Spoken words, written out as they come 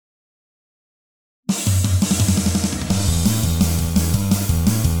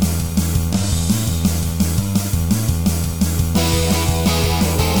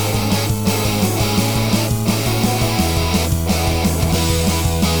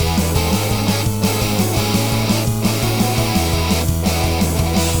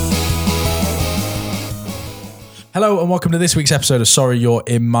Hello and welcome to this week's episode of Sorry You're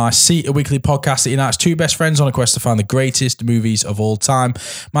in My Seat, a weekly podcast that unites two best friends on a quest to find the greatest movies of all time.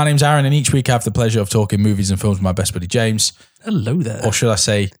 My name's Aaron and each week I have the pleasure of talking movies and films with my best buddy James. Hello there. Or should I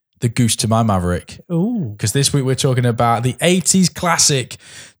say, the goose to my Maverick. Ooh. Because this week we're talking about the 80s classic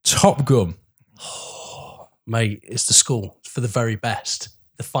Top Gun. Oh, mate, it's the school for the very best.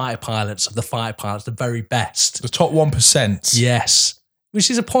 The fighter pilots of the fighter pilots, the very best. The top 1%. Yes. Which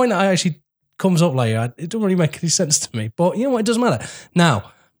is a point that I actually comes up later. It doesn't really make any sense to me. But you know what? It doesn't matter.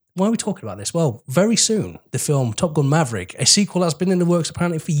 Now, why are we talking about this? Well, very soon, the film Top Gun Maverick, a sequel that's been in the works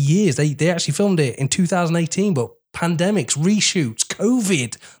apparently for years. They actually filmed it in 2018, but pandemics, reshoots,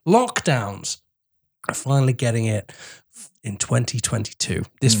 COVID, lockdowns are finally getting it in 2022.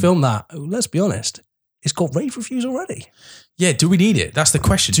 This film that, let's be honest, it's got rave reviews already. Yeah, do we need it? That's the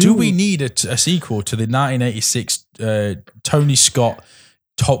question. Do we need a sequel to the 1986 Tony Scott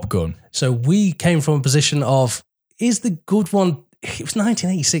Top Gun? So we came from a position of, is the good one, it was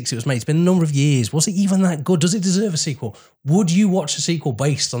 1986 it was made, it's been a number of years, was it even that good? Does it deserve a sequel? Would you watch a sequel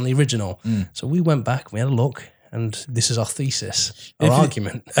based on the original? So we went back, we had a look, and this is our thesis, our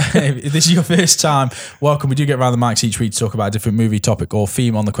argument. If this is your first time, welcome. We do get around the mics each week to talk about a different movie, topic, or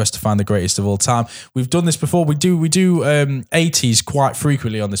theme on the quest to find the greatest of all time. We've done this before. We do 80s quite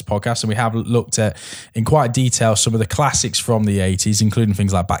frequently on this podcast, and we have looked at in quite detail some of the classics from the 80s, including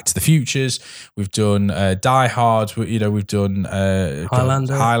things like Back to the Futures. We've done Die Hard. We've done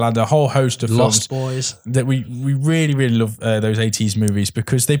Highlander, a whole host of Lost films Boys. that we really, really love those 80s movies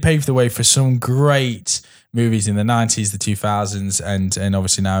because they paved the way for some great movies in the 90s, the 2000s, and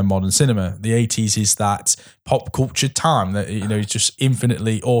obviously now in modern cinema. The 80s is that pop culture time that is just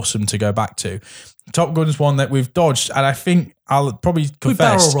infinitely awesome to go back to. Top Gun is one that we've dodged, and I think I'll probably confess We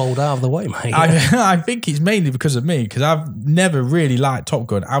barrel rolled out of the way, mate. I think it's mainly because of me, because I've never really liked Top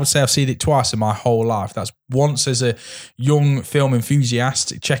Gun. I would say I've seen it twice in my whole life. That's once as a young film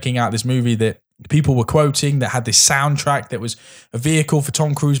enthusiast checking out this movie that people were quoting, that had this soundtrack that was a vehicle for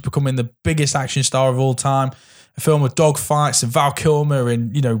Tom Cruise becoming the biggest action star of all time. A film with dogfights and Val Kilmer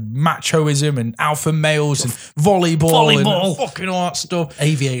and, machoism and alpha males and volleyball and fucking all that stuff.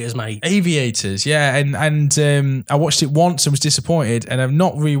 Aviators, mate. Aviators, yeah. And I watched it once and was disappointed, and I've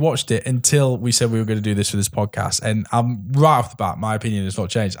not rewatched it until we said we were going to do this for this podcast. And right off the bat, my opinion has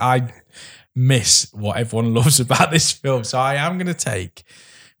not changed. I miss what everyone loves about this film. So I am going to take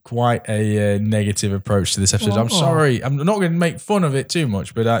quite a negative approach to this episode. I'm sorry. I'm not going to make fun of it too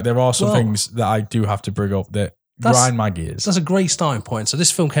much, but there are some things that I do have to bring up that grind my gears. That's a great starting point. So this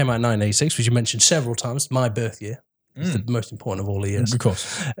film came out in 1986, which you mentioned several times. My birth year. It's the most important of all the years. Of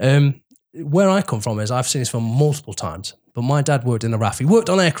course. Where I come from is I've seen this film multiple times, but my dad worked in the RAF. He worked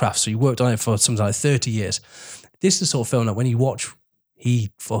on aircraft, so he worked on it for something like 30 years. This is the sort of film that when you watch,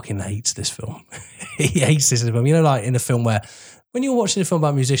 he fucking hates this film. He hates this film. Like in a film where when you're watching a film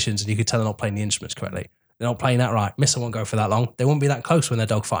about musicians and you could tell they're not playing the instruments correctly, they're not playing that right, Missa won't go for that long, they won't be that close when they're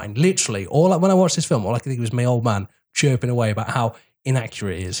dogfighting. Literally, when I watched this film, all I could think was my old man chirping away about how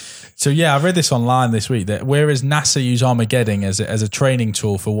inaccurate it is. So yeah, I read this online this week that whereas NASA use Armageddon as a training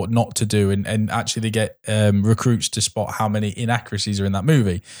tool for what not to do, and actually they get recruits to spot how many inaccuracies are in that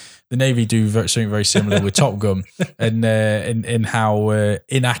movie, the Navy do something very similar with Top Gun and how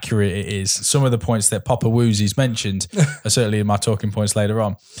inaccurate it is. Some of the points that Papa Woozy's mentioned are certainly in my talking points later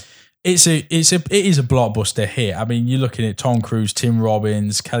on. It is a blockbuster hit. I mean, you're looking at Tom Cruise, Tim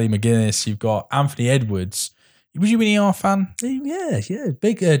Robbins, Kelly McGillis. You've got Anthony Edwards. Was you an ER fan? Yeah.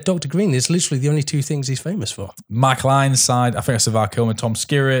 Big Dr. Green is literally the only two things he's famous for. Michael Ironside. I think that's Val Kilmer, Tom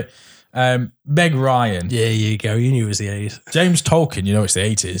Skerritt. Meg Ryan. Yeah, you go. You knew it was the 80s. James Tolkien, it's the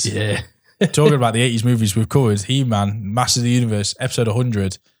 80s. Yeah. Talking about the 80s movies we've covered, He-Man, Masters of the Universe, episode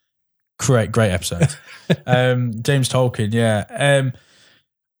 100. Great episode. James Tolkien, yeah.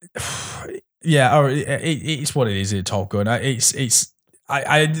 It's what it is in Top Gun.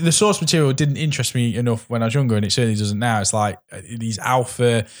 The source material didn't interest me enough when I was younger, and it certainly doesn't now. It's like these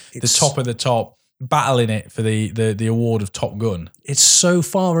alpha, the top of the top, battling it for the award of Top Gun. It's so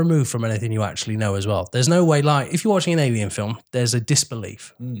far removed from anything you actually know as well. There's no way, like, if you're watching an alien film, there's a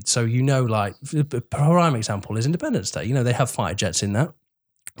disbelief. So like, a prime example is Independence Day. They have fighter jets in that.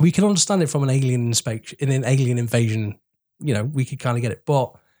 We can understand it from an alien invasion, we could kind of get it.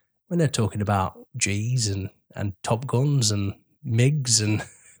 But when they're talking about G's and Top Guns and MiGs and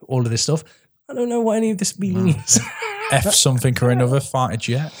all of this stuff, I don't know what any of this means. F something or another, fighter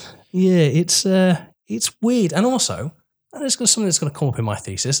jet. Yeah, it's weird. And also, and it's something that's going to come up in my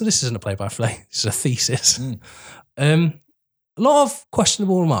thesis. So this isn't a play-by-play. This is a thesis. A lot of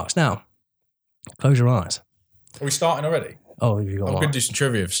questionable remarks. Now, close your eyes. Are we starting already? Oh, have you got I'm one? going to do some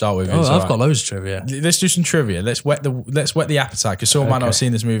trivia to start with. Oh, It's I've all got loads of trivia. right. Let's do some trivia. Let's whet the appetite because someone might not have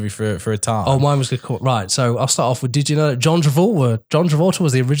seen this movie for a time. Oh, mine was good. Right, so I'll start off with, did you know that John Travolta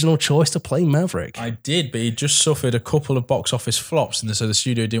was the original choice to play Maverick? I did, but he just suffered a couple of box office flops, and so the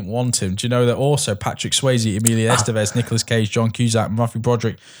studio didn't want him. Do you know that also Patrick Swayze, Emilio Estevez, Nicolas Cage, John Cusack, Matthew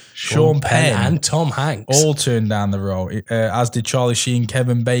Broderick, Sean Penn, and Tom Hanks all turned down the role, as did Charlie Sheen,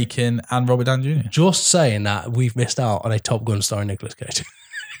 Kevin Bacon, and Robert Downey Jr. Just saying that we've missed out on a Top Gun starring Nicolas Cage.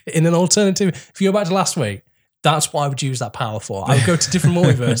 In an alternative, if you go back to last week, that's what I would use that power for. I would go to different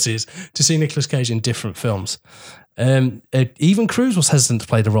multiverses to see Nicolas Cage in different films. Even Cruise was hesitant to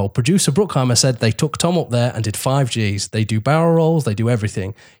play the role. Producer Bruckheimer said they took Tom up there and did 5 Gs. They do barrel rolls, they do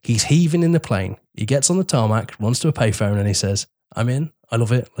everything. He's heaving in the plane. He gets on the tarmac, runs to a payphone, and he says, "I'm in. I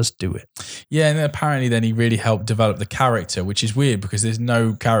love it. Let's do it." Yeah, and apparently then he really helped develop the character, which is weird because there's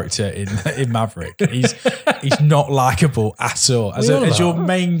no character in Maverick. He's not likable at all. As your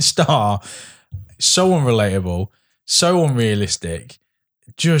main star, so unrelatable, so unrealistic.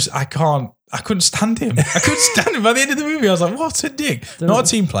 I couldn't stand him. I couldn't stand him. By the end of the movie, I was like, what a dick. Not a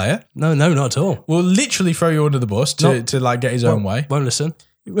team player. No, not at all. Will literally throw you under the bus to like get his own way. Won't listen.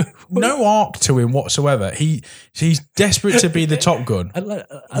 No arc to him whatsoever. He's desperate to be the Top Gun.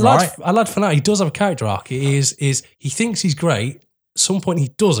 A lad for now, he does have a character arc. He thinks he's great. At some point he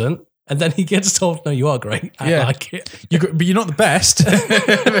doesn't, and then he gets told, "No, you are great. I like it." But you're not the best.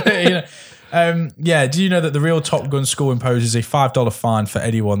 Do you know that the real Top Gun school imposes a $5 fine for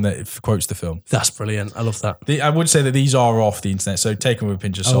anyone that quotes the film? That's brilliant. I love that. I would say that these are off the internet, so take them with a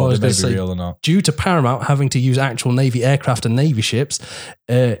pinch of salt. They may be real or not. Due to Paramount having to use actual Navy aircraft and Navy ships,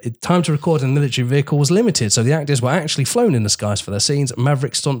 time to record in a military vehicle was limited, so the actors were actually flown in the skies for their scenes.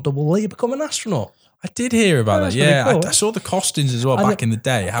 Maverick stunt double later become an astronaut. I did hear about that. Yeah, cool. I saw the costings as well back in the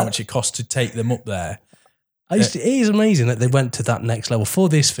day, how much it cost to take them up there. It is amazing that they went to that next level for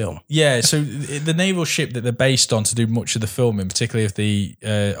this film. Yeah, so the naval ship that they're based on to do much of the filming, particularly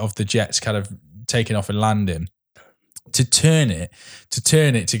of the jets kind of taking off and landing, to turn it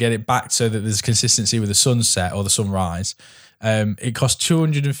to get it back so that there's consistency with the sunset or the sunrise. It cost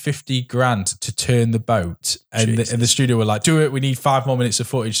 $250,000 to turn the boat, and the studio were like, "Do it. We need 5 more minutes of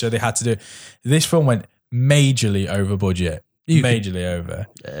footage," so they had to do it. This film went majorly over budget. Majorly over.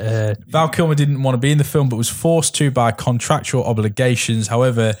 Val Kilmer didn't want to be in the film, but was forced to by contractual obligations.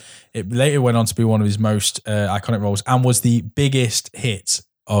 However, it later went on to be one of his most iconic roles and was the biggest hit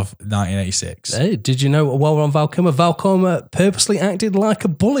of 1986. Hey, did you know, while we're on Val Kilmer purposely acted like a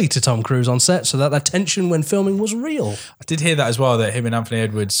bully to Tom Cruise on set so that tension when filming was real? I did hear that as well, that him and Anthony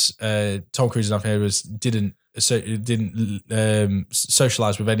Edwards, Tom Cruise and Anthony Edwards didn't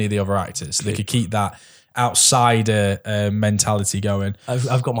socialise with any of the other actors. So they could keep that outsider mentality going.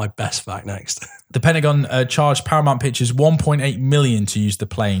 I've got my best fact next. The Pentagon charged Paramount Pictures $1.8 million to use the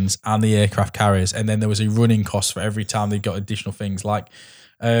planes and the aircraft carriers, and then there was a running cost for every time they got additional things like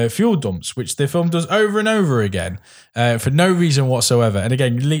fuel dumps, which the film does over and over again for no reason whatsoever. And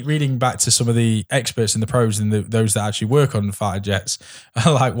again, reading back to some of the experts and the pros and those that actually work on fighter jets,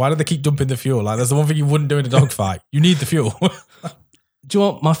 are like, why do they keep dumping the fuel? Like, that's the one thing you wouldn't do in a dogfight. You need the fuel. Do you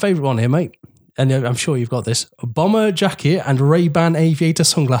want my favourite one here, mate? And I'm sure you've got this. A bomber jacket and Ray-Ban aviator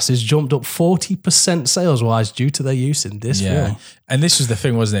sunglasses jumped up 40% sales-wise due to their use in this film. And this was the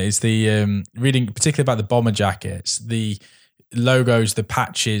thing, wasn't it? It's the reading particularly about the bomber jackets, the logos, the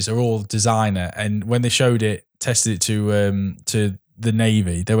patches are all designer. And when they showed it, tested it to the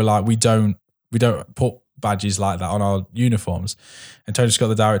Navy, they were like, we don't put badges like that on our uniforms. And Tony Scott,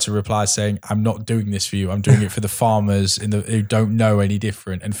 the director, replied saying, "I'm not doing this for you. I'm doing it for the farmers who don't know any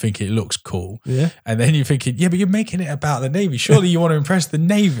different and think it looks cool." Yeah. And then you're thinking, yeah, but you're making it about the Navy. Surely you want to impress the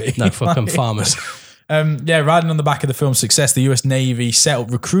Navy. No, fucking farmers. Riding on the back of the film's success, the US Navy set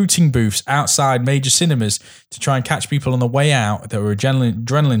up recruiting booths outside major cinemas to try and catch people on the way out that were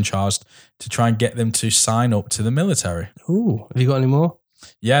adrenaline charged to try and get them to sign up to the military. Ooh, have you got any more?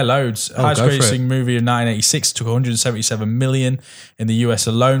 Yeah, loads. Highest grossing movie of 1986 took 177 million in the US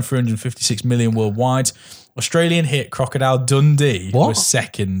alone, 356 million worldwide. Australian hit Crocodile Dundee was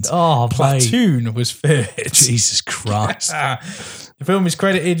second. Oh, Platoon was third. Jesus Christ. The film is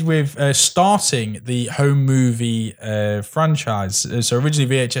credited with starting the home movie franchise. So originally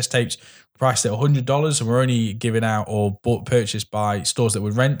VHS tapes priced at $100 and were only given out or purchased by stores that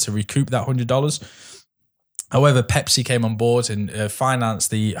would rent to recoup that $100. However, Pepsi came on board and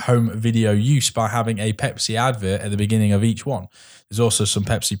financed the home video use by having a Pepsi advert at the beginning of each one. There's also some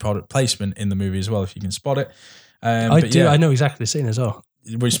Pepsi product placement in the movie as well, if you can spot it. I know exactly the scene as well.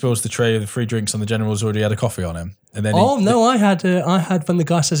 where he spills the tray of the free drinks on the general's already had a coffee on him. And then I had when the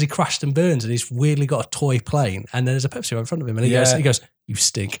guy says he crashed and burns and he's weirdly got a toy plane and then there's a Pepsi in front of him and he goes, you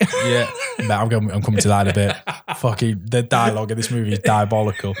stink. Yeah, I'm coming to that in a bit. Fucking the dialogue in this movie is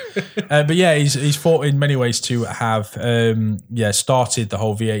diabolical. But yeah, he's fought in many ways to have started the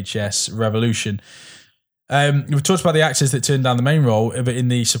whole VHS revolution. We've talked about the actors that turned down the main role, but in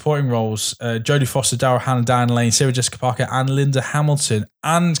the supporting roles, Jodie Foster, Daryl Hannah, Diane Lane, Sarah Jessica Parker, and Linda Hamilton,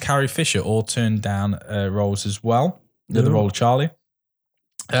 and Carrie Fisher all turned down roles as well. The role of Charlie.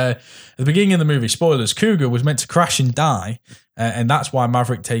 At the beginning of the movie, spoilers, Cougar was meant to crash and die, and that's why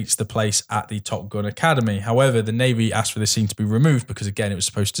Maverick takes the place at the Top Gun Academy. However, the Navy asked for this scene to be removed because, again, it was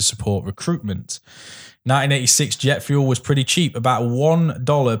supposed to support recruitment. 1986 jet fuel was pretty cheap, about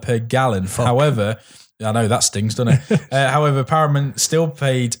 $1 per gallon. However... I know that stings, doesn't it? However, Paramount still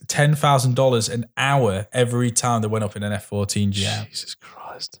paid $10,000 an hour every time they went up in an F-14 jet. Jesus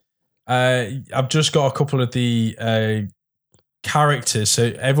Christ. I've just got a couple of the characters. So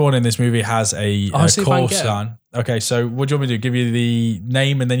everyone in this movie has a call sign. Okay, so what do you want me to do? Give you the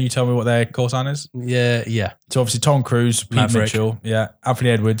name and then you tell me what their call sign is? Yeah. So obviously Tom Cruise, Pete Maverick. Mitchell, Anthony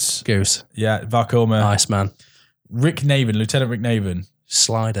Edwards. Goose. Yeah, Val Kilmer. Iceman. Rick Naven, Lieutenant Rick Naven.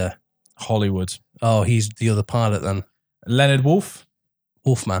 Slider. Hollywood. Oh, he's the other pilot then. Leonard Wolf.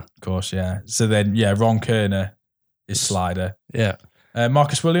 Wolfman. Of course, yeah. So then, Ron Kerner is Slider. Yeah.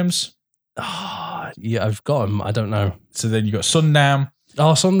 Marcus Williams. Yeah, I've got him. I don't know. So then you got Sundown.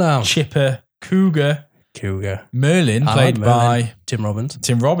 Oh, Sundown. Chipper. Cougar. Merlin, played by Tim Robbins.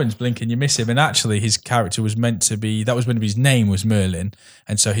 Tim Robbins, blinking, you miss him. And actually, his character was meant to be, his name was Merlin.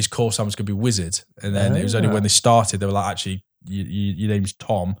 And so his call sign was going to be Wizard. And then it was only when they started, they were like, actually, your name's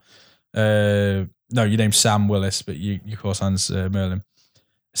Tom. No, your name's Sam Willis, but your call sign's Merlin.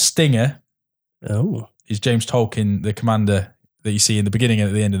 Stinger is James Tolkien, the commander that you see in the beginning and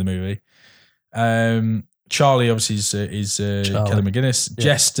at the end of the movie. Charlie obviously is Kelly McGinnis. Yeah.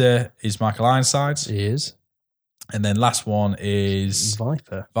 Jester is Michael Ironsides. He is. And then last one is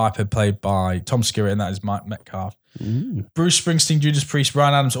Viper, played by Tom Skerritt, and that is Mike Metcalf. Bruce Springsteen, Judas Priest,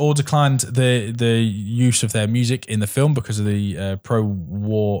 Bryan Adams all declined the use of their music in the film because of the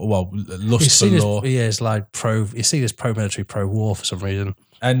pro-war, lust for law. It's like you see this pro-military, pro-war for some reason.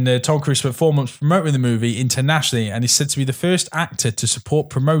 And Tom Cruise spent 4 months promoting the movie internationally, and he's said to be the first actor to support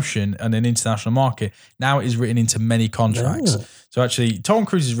promotion on an international market. Now it is written into many contracts. Oh. So actually, Tom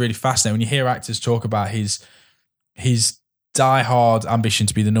Cruise is really fascinating. When you hear actors talk about his die-hard ambition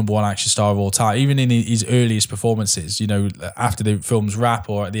to be the number one action star of all time, even in his earliest performances, after the film's wrap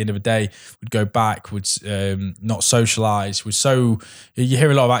or at the end of a day, would go back, would not socialise, you hear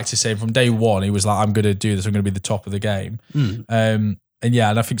a lot of actors saying from day one, he was like, I'm going to do this, I'm going to be the top of the game. And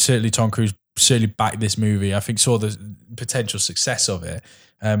I think certainly Tom Cruise backed this movie. I think saw the potential success of it.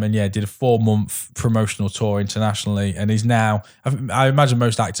 Did a 4-month promotional tour internationally, and he's now. I imagine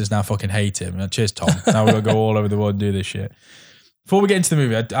most actors now fucking hate him. Cheers, Tom. Now we're gonna go all over the world and do this shit. Before we get into the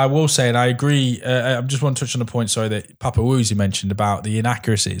movie, I will say, and I agree. I just want to touch on the point. Sorry, that Papa Woozy mentioned about the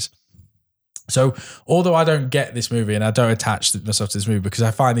inaccuracies. So, although I don't get this movie and I don't attach myself to this movie because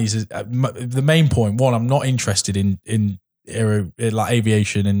I find these the main point. One, I'm not interested in like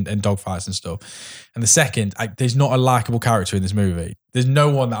aviation and dogfights and stuff. And the second, there's not a likable character in this movie. There's no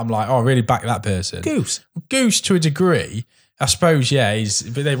one that I'm like, oh, I really back that person. Goose to a degree, I suppose,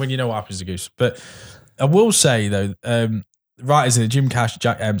 but then when you know what happens to Goose. But I will say though, writers in it, Jim Cash,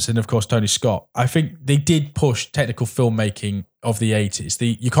 Jack Epps, and of course Tony Scott, I think they did push technical filmmaking of the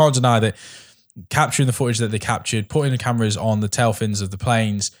 80s. You can't deny that capturing the footage that they captured, putting the cameras on the tail fins of the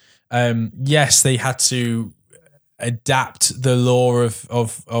planes. Yes, they had to adapt the law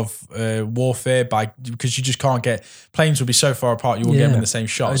of warfare because you just can't get planes will be so far apart you won't get them in the same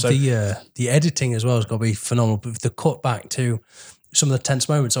shot. So the editing as well has got to be phenomenal. But the cut back to some of the tense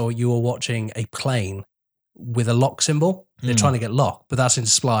moments, or you are watching a plane with a lock symbol. They're trying to get locked, but that's in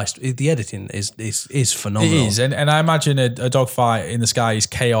spliced. The editing is phenomenal. It is, and I imagine a dogfight in the sky is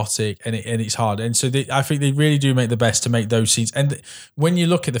chaotic and it's hard. And so I think they really do make the best to make those scenes. And when you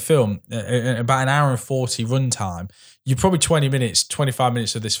look at the film, about an hour and 40 runtime, you're probably 20 minutes, 25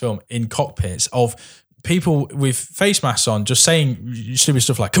 minutes of this film in cockpits of people with face masks on, just saying stupid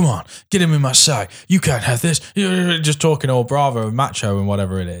stuff like, come on, get him in my sight. You can't have this. Just talking all bravo and macho and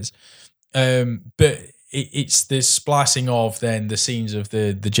whatever it is. But it's this splicing of then the scenes of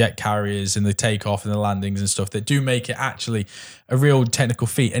the jet carriers and the takeoff and the landings and stuff that do make it actually a real technical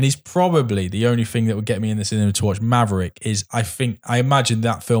feat. And it's probably the only thing that would get me in the cinema to watch Maverick is I imagine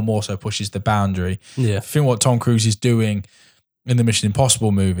that film also pushes the boundary. Yeah. I think what Tom Cruise is doing in the Mission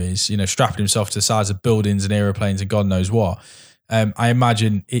Impossible movies, strapping himself to the sides of buildings and aeroplanes and God knows what. I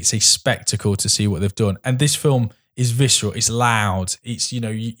imagine it's a spectacle to see what they've done. And this film is visceral. It's loud. It's,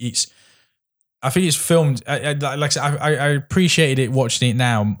 I think it's filmed. Like I said, I appreciated it watching it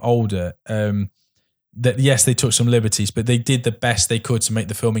now. I'm older. That yes, they took some liberties, but they did the best they could to make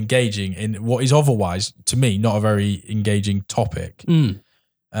the film engaging in what is otherwise, to me, not a very engaging topic.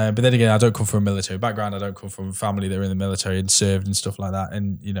 But then again, I don't come from a military background. I don't come from a family that are in the military and served and stuff like that.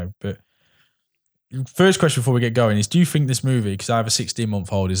 And but first question before we get going is: do you think this movie, because I have a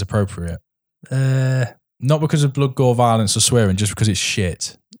 16-month-old, is appropriate? Not because of blood, gore, violence, or swearing, just because it's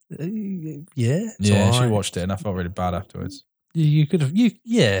shit. Yeah, She watched it, and I felt really bad afterwards. You could have.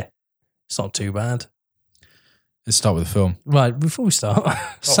 It's not too bad. Let's start with the film. Right, before we start,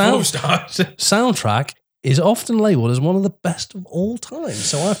 soundtrack is often labelled as one of the best of all time.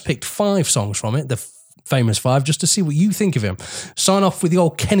 So I've picked 5 songs from it, the famous 5, just to see what you think of him. Sign off with the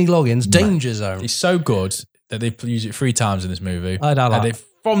old Kenny Loggins, Danger Zone. It's so good that they've used it 3 times in this movie.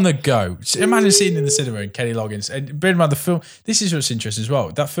 From the go. Imagine seeing it in the cinema and Kenny Loggins. And bear in mind the film, this is what's interesting as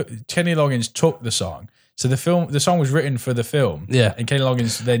well. Kenny Loggins took the song. So the song was written for the film. Yeah. And Kenny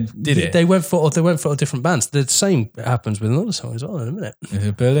Loggins then did it. They went for a different bands. The same happens with another song as well in a minute.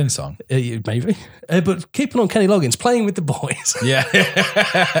 A Berlin song. Maybe. But keeping on Kenny Loggins, Playing with the Boys. Yeah.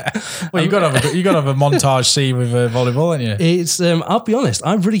 Well, you got to have a montage scene with volleyball, haven't you? It's I'll be honest,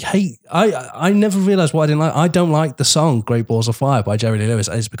 I really hate I never realised what I didn't like. I don't like the song Great Balls of Fire by Jerry Lee Lewis,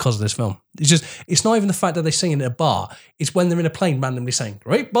 and it's because of this film. It's not even the fact that they sing it in a bar. It's when they're in a plane randomly saying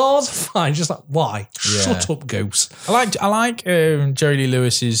Great Balls of Fire. It's just like, why? Yeah. Shut up, Goose. I like Jerry Lee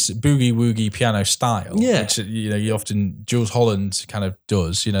Lewis's boogie woogie piano style. Yeah. Which you often Jules Holland kind of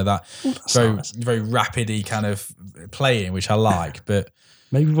does. That very rapidy kind of playing, which I like. But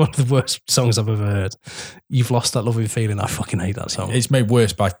maybe one of the worst songs I've ever heard. You've Lost That Loving Feeling. I fucking hate that song. It's made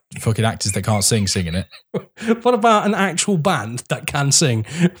worse by fucking actors that can't singing it. What about an actual band that can sing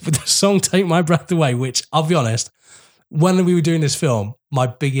with the song Take My Breath Away, which I'll be honest, when we were doing this film, my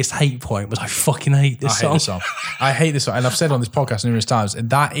biggest hate point was I fucking hate this song. I hate this song. And I've said on this podcast numerous times, and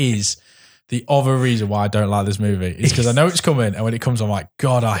that is the other reason why I don't like this movie. Is because I know it's coming, and when it comes, I'm like,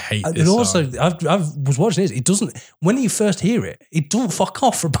 God, I hate this song. And also, I was watching this, it doesn't, when you first hear it, it doesn't fuck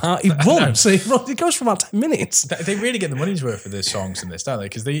off for about, it runs. It goes for about 10 minutes. They really get the money's worth for their songs in this, don't they?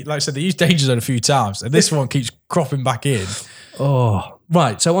 Because like I said, they use Danger Zone a few times, and this one keeps cropping back in. Oh,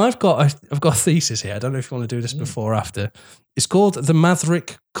 right. So I've got a thesis here. I don't know if you want to do this before or after. It's called The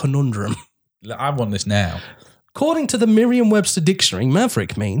Maverick Conundrum. I want this now. According to the Merriam-Webster dictionary,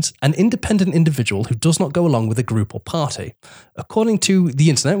 maverick means an independent individual who does not go along with a group or party. According to the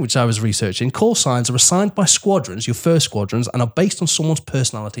internet, which I was researching, call signs are assigned by squadrons, your first squadrons, and are based on someone's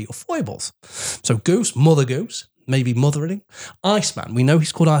personality or foibles. So Goose, Mother Goose, maybe mothering. Iceman, we know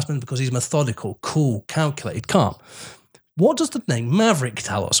he's called Iceman because he's methodical, cool, calculated, calm. What does the name Maverick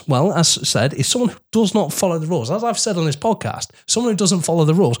tell us? Well, as said, it's someone who does not follow the rules. As I've said on this podcast, someone who doesn't follow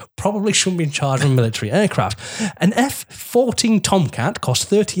the rules probably shouldn't be in charge of a military aircraft. An F-14 Tomcat cost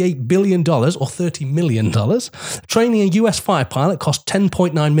 $38 billion or $30 million. Training a US fighter pilot cost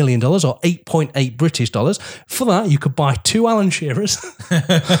 $10.9 million or $8.8 British dollars. For that, you could buy 2 Alan Shearers,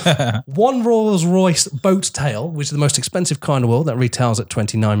 1 Rolls-Royce boat tail, which is the most expensive car in the world, that retails at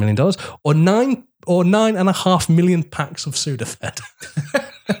 $29 million, or 9.5 million packs of Sudafed.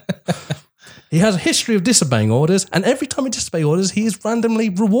 He has a history of disobeying orders, and every time he disobeys orders, he is randomly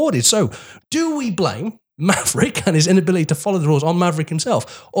rewarded. So, do we blame Maverick and his inability to follow the rules on Maverick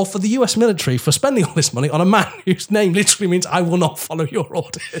himself, or for the US military for spending all this money on a man whose name literally means I will not follow your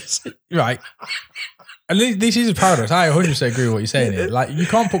orders? Right. And this is a paradox. I 100% agree with what you're saying here. Like, you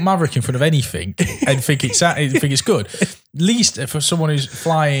can't put Maverick in front of anything and think it's good. At least for someone who's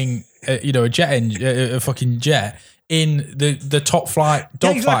flying, a jet engine, a fucking jet in the top flight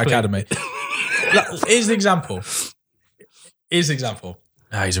dogfight academy. Here's the example. He's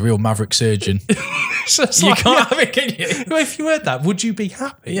a real Maverick surgeon. You can't have it, can you? If you heard that, would you be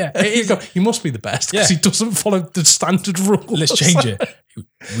happy? Yeah. He must be the best because he doesn't follow the standard rules. Let's change it.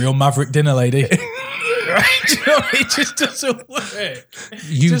 Real Maverick dinner lady. It just doesn't work.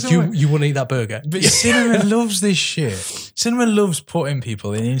 You wouldn't eat that burger. But cinema loves this shit. Cinema loves putting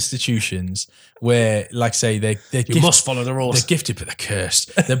people in institutions where, like, say, they're must follow the rules. They're gifted, but they're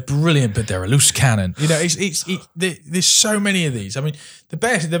cursed. They're brilliant, but they're a loose cannon. There's so many of these. I mean, the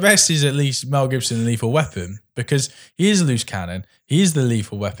best is at least Mel Gibson in Lethal Weapon, because he is a loose cannon. He is the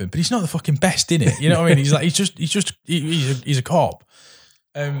lethal weapon, but he's not the fucking best in it. You know what I mean? He's a cop.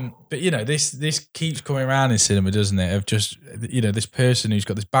 But this keeps coming around in cinema, doesn't it? Of just, this person who's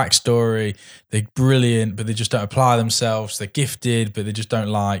got this backstory, they're brilliant, but they just don't apply themselves. They're gifted, but they just don't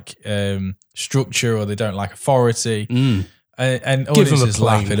like structure, or they don't like authority. And Give him a audiences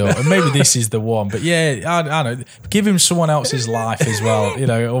lap plane. it up. And maybe this is the one. But yeah, I don't know. Give him someone else's life as well,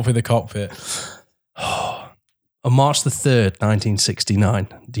 up in the cockpit. On March the 3rd, 1969,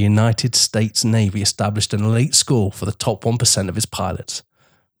 the United States Navy established an elite school for the top 1% of its pilots.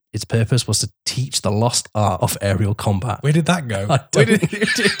 Its purpose was to teach the lost art of aerial combat. Where did that go? They're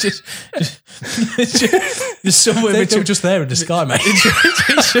just there in the sky, mate.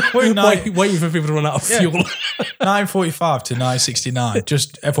 Waiting for people to run out of fuel. 9:45 to 9:69.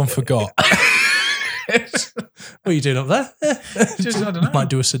 Just everyone forgot. What are you doing up there? Just, I don't know. Might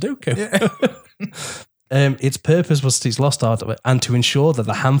do a Sudoku. Its purpose was to teach lost art of it and to ensure that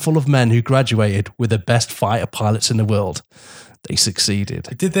the handful of men who graduated were the best fighter pilots in the world. They succeeded.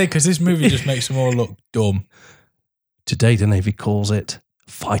 Did they? Because this movie just makes them all look dumb. Today, the Navy calls it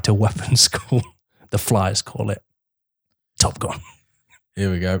Fighter Weapons School. The Flyers call it Top Gun. Here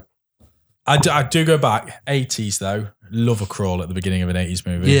we go. I do go back. 80s, though. Love a crawl at the beginning of an 80s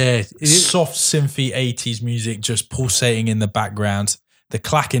movie. Yeah. Soft, synthy 80s music just pulsating in the background. The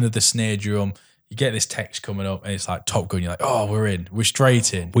clacking of the snare drum. You get this text coming up and it's like Top Gun. You're like, oh, we're in. We're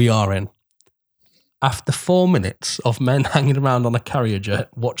straight in. We are in. After 4 minutes of men hanging around on a carrier jet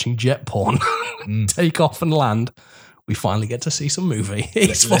watching jet porn take off and land, we finally get to see some movie.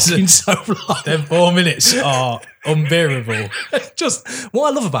 It's fucking so long. Them 4 minutes are unbearable. Just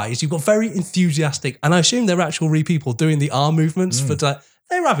what I love about it is you've got very enthusiastic, and I assume they're actual real people doing the arm movements for that.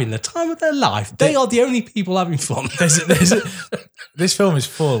 They're having the time of their life. They are the only people having fun. This film is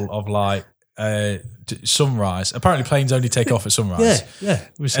full of like sunrise. Apparently, planes only take off at sunrise. Yeah.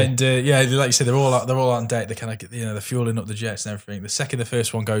 And like you said, they're all out on deck. They kind of they're fueling up the jets and everything. The second the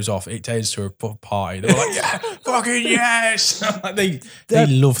first one goes off, it turns to a party. They're like, yeah, fucking yes! they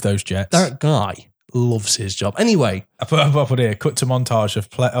love those jets. That guy loves his job. Anyway, I put here. Cut to montage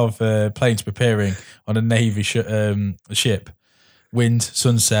of planes preparing on a Navy ship. Wind,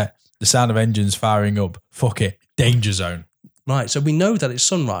 sunset, the sound of engines firing up. Fuck it, danger zone. Right, so we know that it's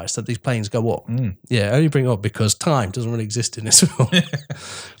sunrise that these planes go up. Yeah, I only bring it up because time doesn't really exist in this film.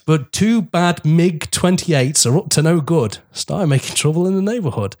 But two bad MiG-28s are up to no good, started making trouble in the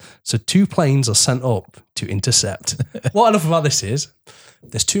neighbourhood. So 2 planes are sent up to intercept. What I love about this is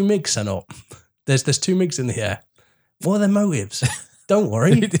there's 2 MiGs sent up. There's 2 MiGs in the air. What are their motives? Don't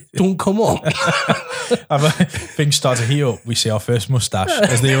worry, don't come up. Things start to heat up. We see our first mustache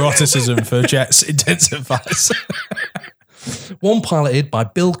as the eroticism for jets intensifies. One piloted by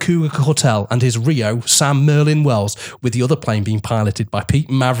Bill Cougar Cortell and his Rio, Sam Merlin Wells, with the other plane being piloted by Pete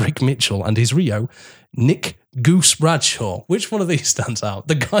Maverick Mitchell and his Rio, Nick Goose Bradshaw. Which one of these stands out?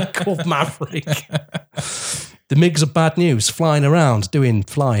 The guy called Maverick. The MiGs are bad news, flying around,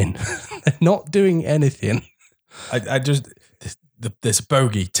 flying. They're not doing anything. There's a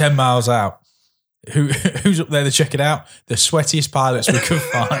bogey 10 miles out. Who's up there to check it out? The sweatiest pilots we could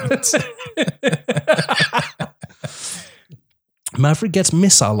find. Maverick gets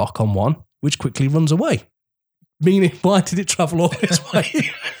missile lock on one, which quickly runs away. Meaning, why did it travel all this way?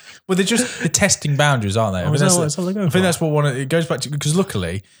 Well, they're testing boundaries, aren't they? I think that's what it goes back to, because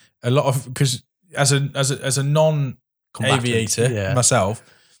luckily, because as a non-aviator myself,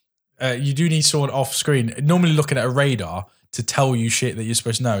 you do need someone off screen. Normally, looking at a radar to tell you shit that you're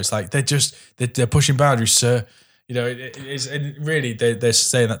supposed to know. It's like they're pushing boundaries, sir. Really, they're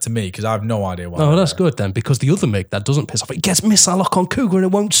saying that to me because I have no idea why. Oh, that's good then, because the other MiG that doesn't piss off, it gets missile lock on Cougar and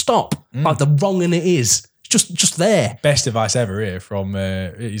it won't stop. Like the wrong and it is. It's just there. Best advice ever here from,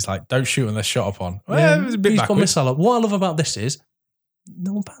 he's like, don't shoot unless shot upon. Well, it was a bit he's backwards. got missile lock. What I love about this is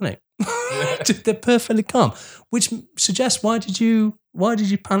no one panic. They're perfectly calm, which suggests why did you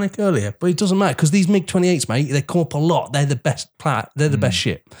panic earlier? But it doesn't matter because these MiG-28s, mate, they come up a lot. They're the best They're the best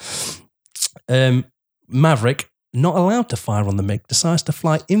shit. Maverick, not allowed to fire on the MiG, decides to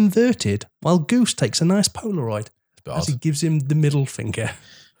fly inverted while Goose takes a nice Polaroid as he gives him the middle finger.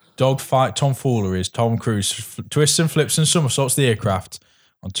 Dogfight tomfoolery is Tom Cruise twists and flips and somersaults the aircraft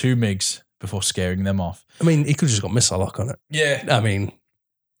on 2 MiGs before scaring them off. I mean, he could have just got missile lock on it. Yeah. I mean,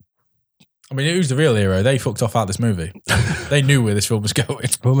 who's the real hero? They fucked off out this movie. They knew where this film was going.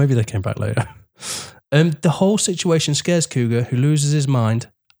 Well, maybe they came back later. The whole situation scares Cougar, who loses his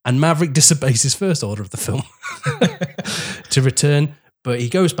mind, and Maverick disobeys his first order of the film to return, but he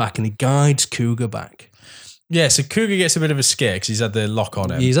goes back and he guides Cougar back. Yeah, so Cougar gets a bit of a scare because he's had the lock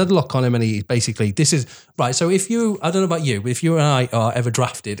on him. He's had the lock on him and he basically, this is, right, so if you, I don't know about you, but if you and I are ever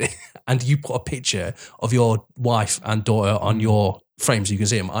drafted and you put a picture of your wife and daughter on your frames you can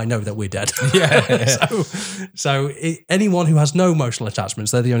see them, I know that we're dead. Yeah. Anyone who has no emotional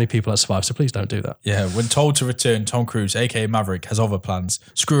attachments, they're the only people that survive. So please don't do that. Yeah, when told to return, Tom Cruise, aka Maverick, has other plans.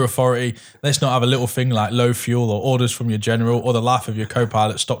 Screw authority. Let's not have a little thing like low fuel or orders from your general or the life of your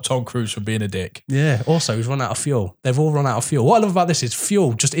co-pilot stop Tom Cruise from being a dick. Yeah. Also, he's run out of fuel. They've all run out of fuel. What I love about this is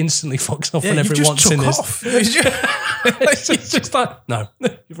fuel just instantly fucks off whenever it wants in this. It's just like, no,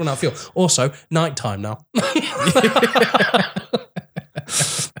 you've run out of fuel. Also, nighttime now.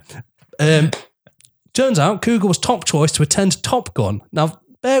 Turns out Cougar was top choice to attend Top Gun. Now,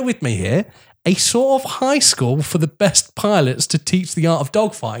 bear with me here. A sort of high school for the best pilots to teach the art of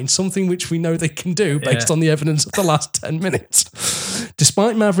dogfighting, something which we know they can do based on the evidence of the last 10 minutes.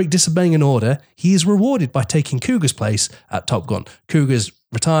 Despite Maverick disobeying an order, he is rewarded by taking Cougar's place at Top Gun. Cougar's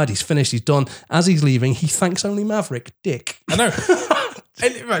retired, he's finished, he's done. As he's leaving, he thanks only Maverick, dick. I know.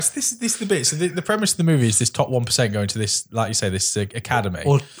 And, right, so this is the bit. So the premise of the movie is this top 1% going to this, like you say, this academy.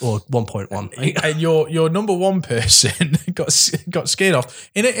 Or 1.1. And your number one person got scared off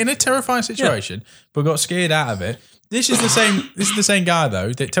in a terrifying situation, but got scared out of it. This is the same guy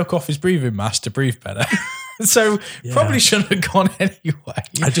though that took off his breathing mask to breathe better. So probably shouldn't have gone anyway.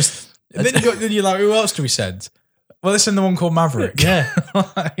 Then you're like, who else do we send? Well, let's send the one called Maverick. Yeah.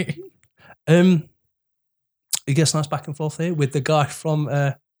 I guess nice back and forth here with the guy from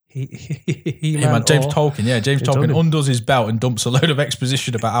He-Man. James Tolkien. Yeah, James Tolkien undoes his belt and dumps a load of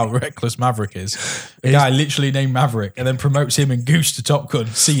exposition about how reckless Maverick is. A guy literally named Maverick and then promotes him and Goose to Top Gun.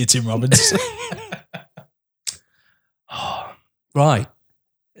 See you, Tim Robbins. Right.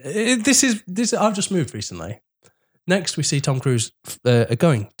 This is. I've just moved recently. Next, we see Tom Cruise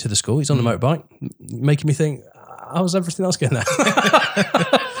going to the school. He's on the motorbike, making me think, how's everything else going there?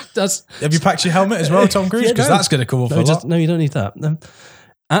 Have you packed your helmet as well, Tom Cruise? Because that's going to come up a lot. No, you don't need that.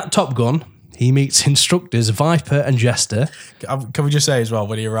 At Top Gun, he meets instructors Viper and Jester. Can we just say as well,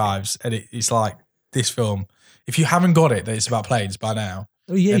 when he arrives, and it's like this film, if you haven't got it, that it's about planes by now.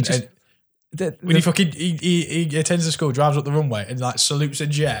 Oh, yeah. When he attends the school, drives up the runway and like salutes a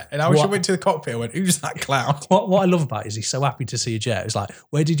jet. And I wish I went to the cockpit and went, who's that clown? What I love about it is he's so happy to see a jet. It's like,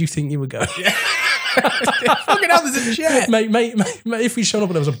 where did you think you were going? Yeah. Fucking hell, there's a jet. Mate, if he'd shown up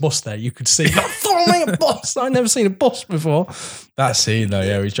and there was a bus there, you could see, a bus. I've never seen a bus before. That scene though,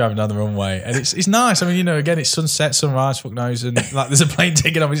 yeah, he's driving down the runway and it's nice. I mean, again, it's sunset, sunrise, fuck knows, and like there's a plane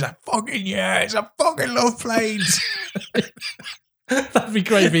taking off and he's like, fucking yes, I fucking love planes. That'd be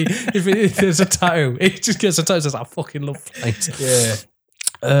great if there's a tattoo. It just gets a tattoo that says, I fucking love planes.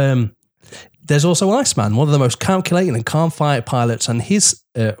 Yeah. There's also Iceman, one of the most calculating and calm fighter pilots, and his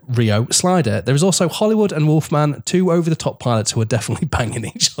Rio Slider. There is also Hollywood and Wolfman, two over-the-top pilots who are definitely banging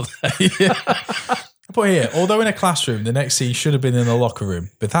each other. Yeah. But here, although in a classroom, the next scene should have been in the locker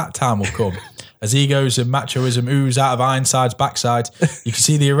room, but that time will come. As egos and machoism ooze out of Ironside's backside, you can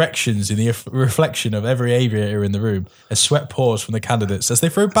see the erections in the reflection of every aviator in the room as sweat pours from the candidates as they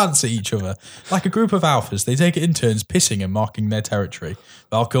throw pants at each other. Like a group of alphas, they take it in turns pissing and marking their territory.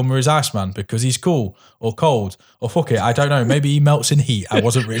 Val Kilmer is Iceman because he's cool or cold or fuck it, I don't know, maybe he melts in heat. I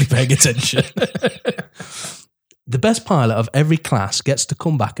wasn't really paying attention. The best pilot of every class gets to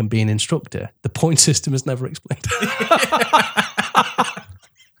come back and be an instructor. The point system is never explained.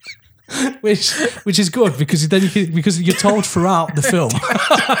 Which is good because because you're told throughout the film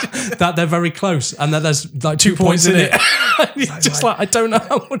that they're very close and that there's like 2 points in it. Just like I don't know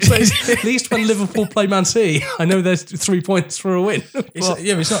how much there is. At least when Liverpool play Man City, I know there's 3 points for a win.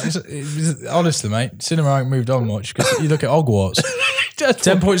 It's honestly, mate, cinema ain't moved on much because you look at Hogwarts.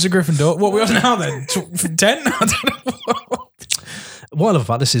 10 points to Gryffindor. What are we on now then? 10? I don't know. What I love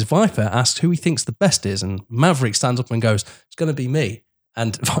about this is Viper asked who he thinks the best is, and Maverick stands up and goes, "It's going to be me."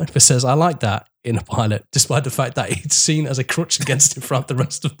 And Viper says, "I like that in a pilot," despite the fact that it's seen as a crutch against him throughout the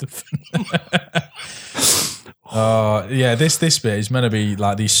rest of the film. Yeah, this bit is meant to be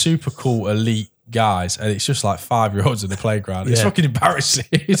like these super cool elite guys, and it's just like 5-year-olds in the playground. It's fucking embarrassing.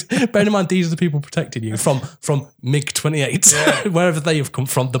 Bear in mind, these are the people protecting you from MiG-28s, wherever they have come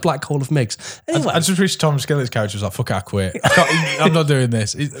from, the black hole of MiGs. Anyway. I just wish Tom Skerritt's character was like, fuck it, I quit. I'm not doing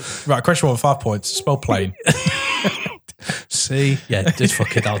this. Right, question 1, 5 points. Spell plane. See? Yeah, just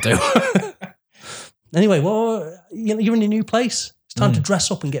fuck it, I'll do. Anyway, well, you're in a new place. It's time to dress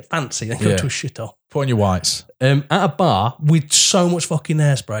up and get fancy and go to a shithole. Put on your whites. At a bar with so much fucking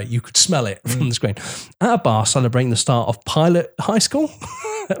hairspray, you could smell it from the screen. At a bar celebrating the start of Pilot High School,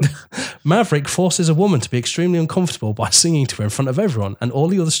 Maverick forces a woman to be extremely uncomfortable by singing to her in front of everyone, and all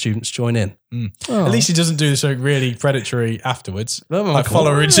the other students join in. Oh. At least he doesn't do something really predatory afterwards. Like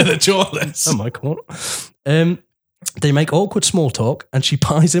follow her into the toilets. Oh my God. They make awkward small talk, and she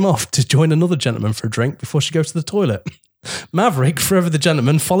buys him off to join another gentleman for a drink before she goes to the toilet. Maverick, forever the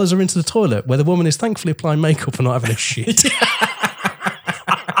gentleman, follows her into the toilet where the woman is thankfully applying makeup and not having a shit.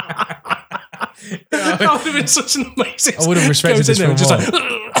 That would have been such an amazing. I would have respected this film more.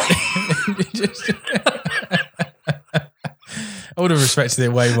 I would have respected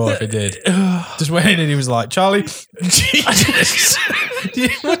it way more if it did. Just went in and he was like, Charlie, Jesus.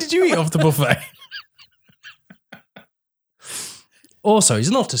 What did you eat off the buffet? Also, he's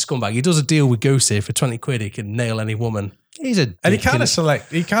not a scumbag. He does a deal with Goose here for 20 quid. He can nail any woman. He's a And he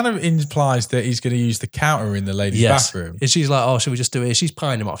kind of implies that he's going to use the counter in the ladies' bathroom. And she's like, oh, should we just do it? She's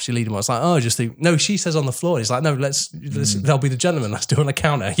pieing him off. She lead him off. It's like, oh, just do. No, she says on the floor. He's like, no, let's they'll be the gentleman. Let's do it on a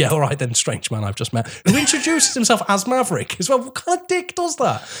counter. Yeah, all right then, strange man I've just met. Who introduces himself as Maverick as well. What kind of dick does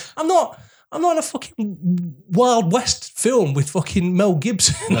that? I'm not in a fucking Wild West film with fucking Mel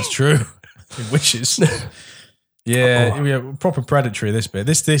Gibson. That's true. He wishes. Yeah, proper predatory, this bit.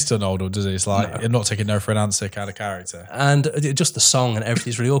 This done hold up, does it? It's like, I'm not taking no for an answer kind of character. And just the song and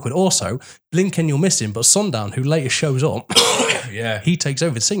everything's really awkward. Also, Blinken you're missing, but Sundown, who later shows up, he takes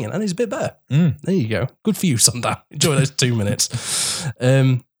over singing and he's a bit better. There you go. Good for you, Sundown. Enjoy those 2 minutes.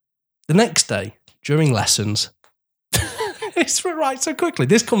 The next day, during lessons, it's right so quickly.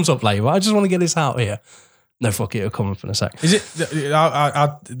 This comes up later, but I just want to get this out here. No, fuck it, it'll come up in a sec. Is it?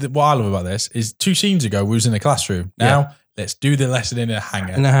 What I love about this is 2 scenes ago we was in the classroom. Now let's do the lesson in a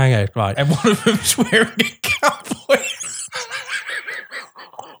hangar. In a hangar, right? And one of them's wearing a cowboy.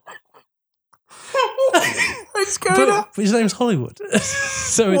 What's going on? But his name's Hollywood.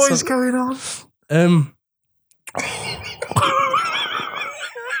 So what is going on?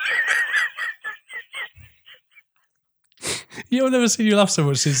 I've never seen you laugh so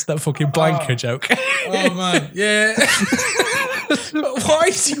much since that fucking blanker joke. Oh man, yeah. Why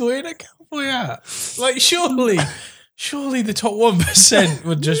is he wearing a cowboy hat? Like, surely the top 1%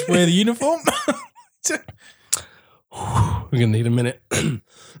 would just wear the uniform. We're gonna need a minute.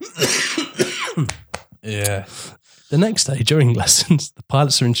 Yeah. The next day, during lessons, the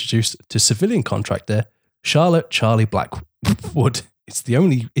pilots are introduced to civilian contractor Charlotte Charlie Blackwood. It's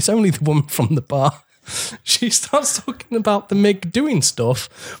only the woman from the bar. She starts talking about the MiG doing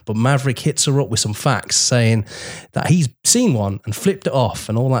stuff, but Maverick hits her up with some facts, saying that he's seen one and flipped it off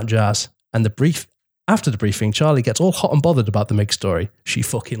and all that jazz. And after the briefing, Charlie gets all hot and bothered about the MiG story. She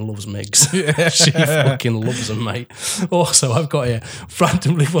fucking loves MiGs. She fucking loves them, mate. Also, I've got here,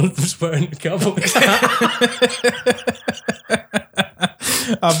 randomly one of them's wearing a cowboy hat.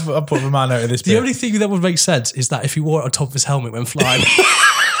 I've put my man out of this. The only thing that would make sense is that if he wore it on top of his helmet when flying.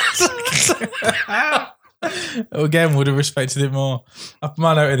 Again, would have respected it more. I've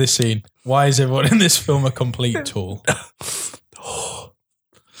man out of this scene. Why is everyone in this film a complete tool?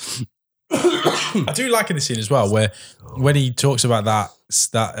 I do like in the scene as well, where when he talks about that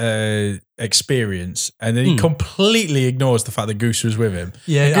experience, and then he completely ignores the fact that Goose was with him.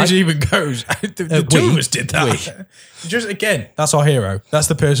 Yeah, Goose even goes, the two of us did that. Just again, that's our hero. That's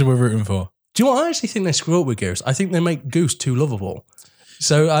the person we're rooting for. Do you know what? I actually think they screw up with Goose. I think they make Goose too lovable.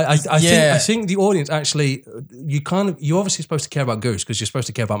 So I think the audience actually, you're obviously supposed to care about Goose because you're supposed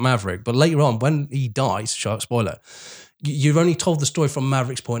to care about Maverick. But later on, when he dies, spoiler, you've only told the story from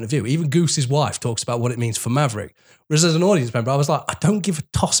Maverick's point of view. Even Goose's wife talks about what it means for Maverick. Whereas as an audience member, I was like, I don't give a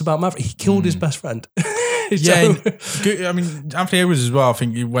toss about Maverick. He killed his best friend. Yeah, I mean, Anthony Edwards as well. I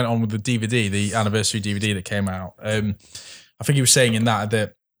think he went on with the DVD, the anniversary DVD that came out. I think he was saying in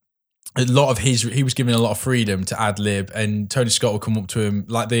that a lot of he was given a lot of freedom to ad lib, and Tony Scott would come up to him,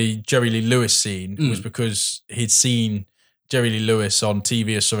 like the Jerry Lee Lewis scene was because he'd seen Jerry Lee Lewis on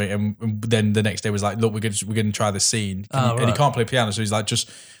TV or something, and then the next day was like, look, we're going to try this scene, and he can't play piano, so he's like, just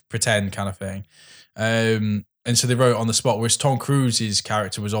pretend kind of thing. And so they wrote it on the spot. Whereas Tom Cruise's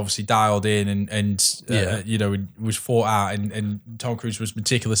character was obviously dialed in and you know, was thought out, and Tom Cruise was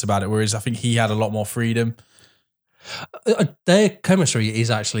meticulous about it. Whereas I think he had a lot more freedom. Their chemistry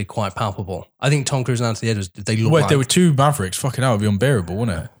is actually quite palpable. I think Tom Cruise and Anthony Edwards, they look like... there were two Mavericks. Fucking hell, it'd be unbearable,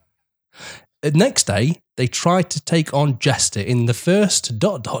 wouldn't it? Next day, they tried to take on Jester in the first ...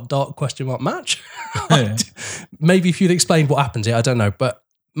 match. Yeah. Maybe if you'd explained what happens here, I don't know. But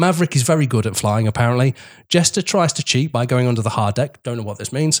Maverick is very good at flying, apparently. Jester tries to cheat by going under the hard deck. Don't know what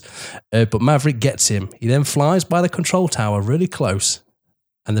this means. But Maverick gets him. He then flies by the control tower really close.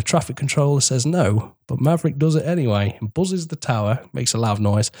 And the traffic controller says no, but Maverick does it anyway and buzzes the tower, makes a loud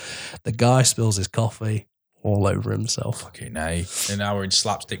noise. The guy spills his coffee all over himself. Okay, nay. And now we're in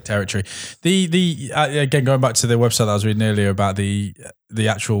slapstick territory. Again, going back to the website that I was reading earlier about the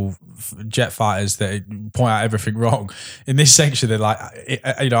actual jet fighters that point out everything wrong. In this section, they're like,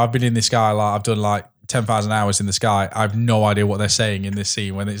 you know, I've been in the sky, like I've done like 10,000 hours in the sky. I have no idea what they're saying in this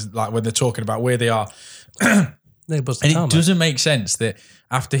scene when it's like when they're talking about where they are. They bust the And it tarmac. doesn't make sense that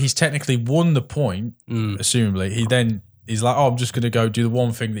after he's technically won the point, assumably, he's like, oh, I'm just going to go do the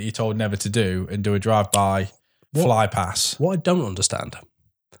one thing that you're told never to do and do a drive-by fly pass. What I don't understand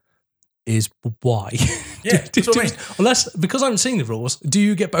is why. Yeah, that's what I mean. Unless, because I haven't seen the rules, do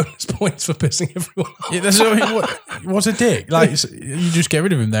you get bonus points for pissing everyone off? Yeah, that's what I mean, what's a dick? Like, you just get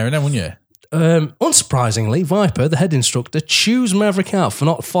rid of him there and then, wouldn't you? Unsurprisingly, Viper, the head instructor, chews Maverick out for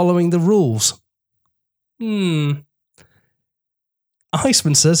not following the rules.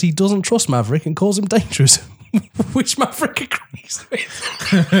 Iceman says he doesn't trust Maverick and calls him dangerous, which Maverick agrees with.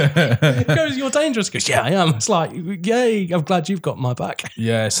 He goes, you're dangerous. He goes, yeah, I am. It's like, yay, I'm glad you've got my back.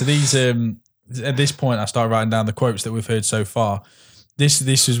 Yeah, so these, at this point, I started writing down the quotes that we've heard so far. This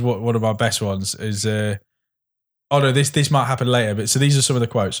is what one of our best ones is. This might happen later, but so these are some of the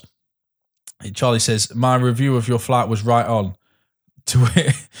quotes. Charlie says, my review of your flight was right on.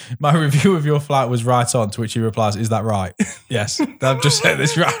 My review of your flight was right on, to which he replies, is that right? Yes, I've just said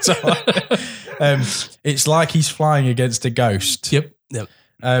this right on. It's like he's flying against a ghost. Yep.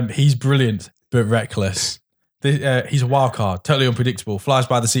 He's brilliant, but reckless. He's a wild card, totally unpredictable, flies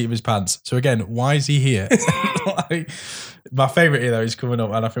by the seat of his pants. So again, why is he here? My favourite here, though, is coming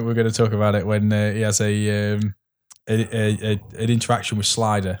up, and I think we're going to talk about it when he has an interaction with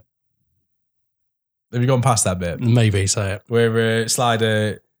Slider. Have you gone past that bit? Maybe, say it. Where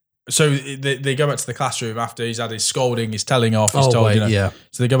Slider... So they go back to the classroom after he's had his scolding, his telling off, his told, yeah.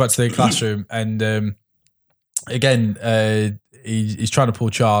 So they go back to the classroom and again, he's trying to pull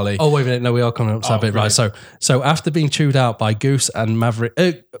Charlie. Oh, wait a minute. No, we are coming up to that bit. Right. So after being chewed out by Goose and Maverick...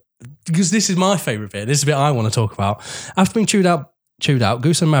 because this is my favourite bit. This is the bit I want to talk about. After being chewed out,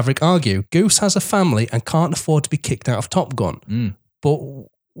 Goose and Maverick argue. Goose has a family and can't afford to be kicked out of Top Gun. But...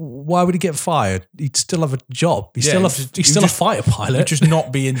 why would he get fired? He'd still have a job. He's still a fighter pilot. He'd just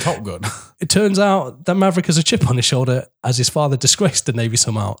not be in Top Gun. It turns out that Maverick has a chip on his shoulder as his father disgraced the Navy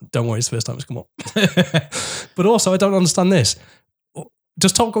somehow. Don't worry, it's the first time it's come up. But also, I don't understand this.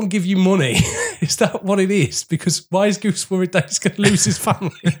 Does Top Gun give you money? Is that what it is? Because why is Goose worried that he's going to lose his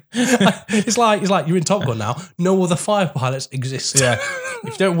family? It's like you're in Top Gun now. No other fighter pilots exist. Yeah.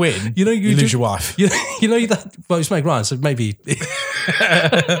 If you don't win, you lose your wife. You know that. Well, it's Meg Ryan, so maybe.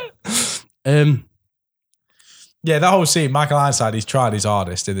 Yeah, that whole scene, Michael Ironside, he's tried his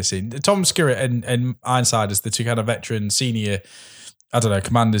hardest in the scene. Tom Skerritt and Ironside as the two kind of veteran senior, I don't know,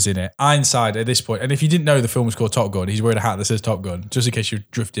 commanders in it. Ironside at this point, and if you didn't know the film was called Top Gun, he's wearing a hat that says Top Gun, just in case you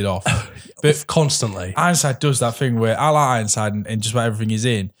drifted off. But constantly. Ironside does that thing where I like Ironside and just about everything he's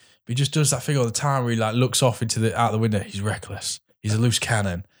in, but he just does that thing all the time where he like looks off out the window. He's reckless. He's a loose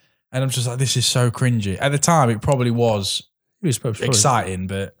cannon. And I'm just like, this is so cringy. At the time, it probably was exciting,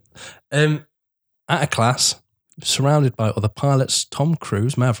 but... At a class, surrounded by other pilots, Tom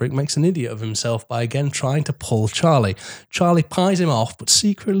Cruise, Maverick, makes an idiot of himself by again trying to pull Charlie. Charlie pies him off, but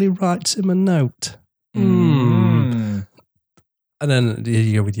secretly writes him a note. And then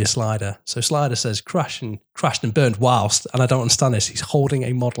you go with your Slider. So Slider says, crashed and burned whilst, and I don't understand this, he's holding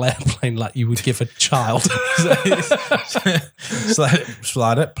a model airplane like you would give a child.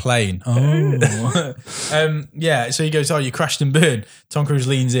 Slider, plane. Oh. Yeah, so he goes, oh, you crashed and burned. Tom Cruise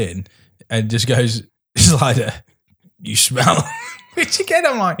leans in and just goes, Slider, you smell. Which again,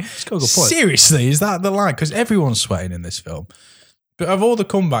 I'm like, seriously, is that the line? Because everyone's sweating in this film. But of all the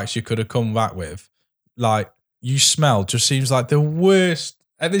comebacks you could have come back with, like, you smell just seems like the worst.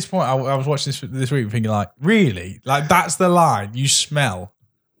 At this point, I was watching this week thinking like, really? Like, that's the line? You smell?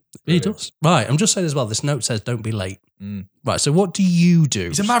 He does. Right, I'm just saying as well, this note says don't be late. Right, so what do you do?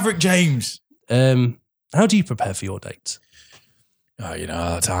 He's a Maverick James. How do you prepare for your dates? Oh, I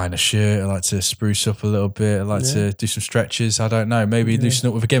like to iron a shirt. I like to spruce up a little bit. I like to do some stretches. I don't know. Maybe loosen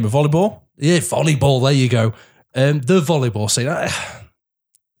up with a game of volleyball. Yeah, volleyball. There you go. The volleyball scene.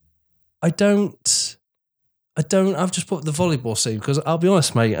 I've just put the volleyball scene because I'll be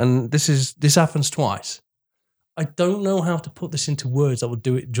honest, mate, and this happens twice. I don't know how to put this into words that would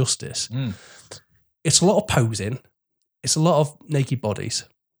do it justice. It's a lot of posing. It's a lot of naked bodies.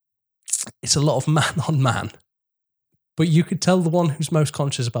 It's a lot of man on man. But you could tell the one who's most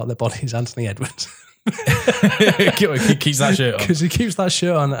conscious about their body is Anthony Edwards. He keeps that shirt on. Because he keeps that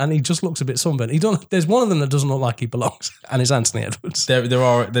shirt on and he just looks a bit sunburned. There's one of them that doesn't look like he belongs, and it's Anthony Edwards.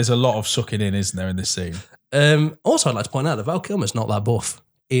 There's a lot of sucking in, isn't there, in this scene? Also, I'd like to point out that Val Kilmer's not that buff.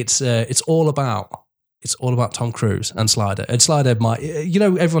 It's all about Tom Cruise and Slider. And Slider might,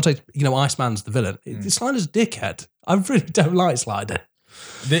 everyone says, Iceman's the villain. Slider's a dickhead. I really don't like Slider.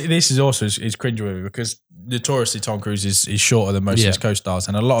 This is also is cringeworthy because notoriously Tom Cruise is shorter than most of his co-stars,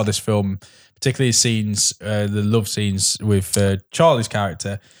 and a lot of this film, particularly his scenes, the love scenes with Charlie's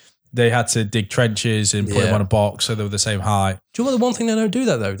character, they had to dig trenches and put him on a box so they were the same height. Do you know what the one thing they don't do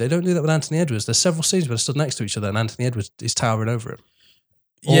that though? They don't do that with Anthony Edwards. There's several scenes where they're stood next to each other and Anthony Edwards is towering over him.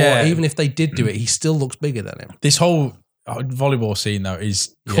 Or even if they did do it, he still looks bigger than him. This whole volleyball scene though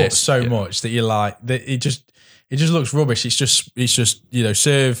is cut so much that you're like, that it just looks rubbish. It's just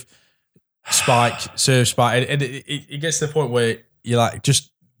serve, spike, and it gets to the point where you're like,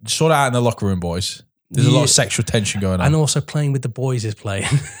 just sort it out in the locker room, boys. There's a lot of sexual tension going on, and also playing with the boys is playing.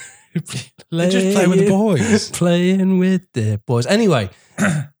 Just playing with the boys, playing with the boys. Anyway,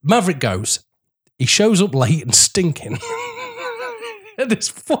 Maverick goes. He shows up late and stinking. At this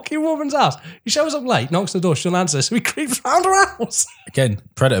fucking woman's house. He shows up late, knocks on the door, she doesn't answer, so he creeps round her house. Again,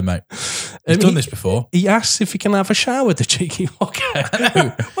 predator, mate. He's done this before. He asks if he can have a shower, the cheeky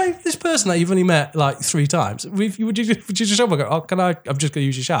fucker. Wait, this person that you've only met like 3 times, would you just show up and go, oh, I'm just going to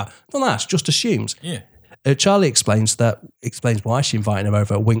use your shower? Don't ask, just assumes. Yeah. Charlie explains why she invited him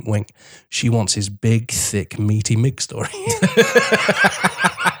over. Wink, wink. She wants his big, thick, meaty Mig story.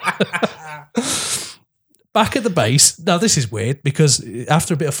 Back at the base, now this is weird because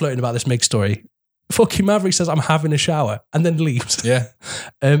after a bit of flirting about this Mig story, fucking Maverick says, I'm having a shower, and then leaves. Yeah.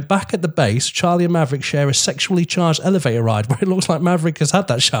 Back at the base, Charlie and Maverick share a sexually charged elevator ride where it looks like Maverick has had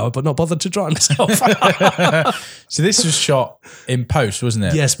that shower but not bothered to dry himself. So this was shot in post, wasn't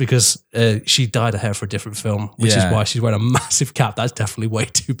it? Yes, because she dyed her hair for a different film, which is why she's wearing a massive cap. That's definitely way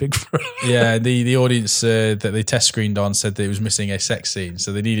too big for her. Yeah, the audience that they test screened on said that it was missing a sex scene,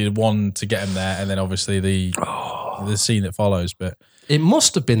 so they needed one to get him there, and then obviously the scene that follows. But it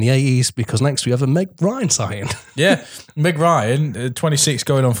must have been the 80s because next we have a Meg Ryan sighting. Yeah, Meg Ryan, 26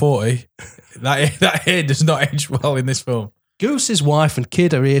 going on 40. That hair does not age well in this film. Goose's wife and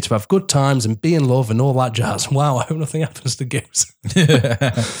kid are here to have good times and be in love and all that jazz. Wow, I hope nothing happens to Goose.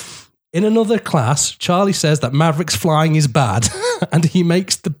 In another class, Charlie says that Maverick's flying is bad and he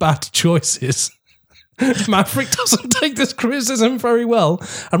makes the bad choices. Maverick doesn't take this criticism very well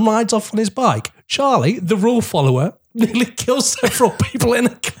and rides off on his bike. Charlie, the rule follower, nearly kills several people in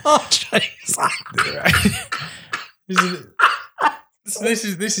a car chase. This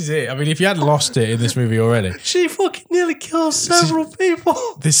is it. I mean, if you had lost it in this movie already, she fucking nearly kills several people.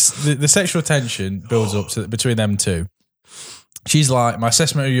 The sexual tension builds up between them two. She's like, my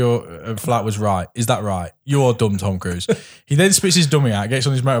assessment of your flat was right. Is that right? You're dumb, Tom Cruise. He then spits his dummy out, gets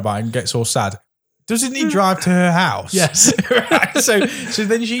on his motorbike, and gets all sad. Doesn't he drive to her house? Yes. Right. So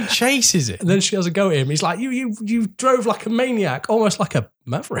then she chases it. And then she has a go at him. He's like, you drove like a maniac, almost like a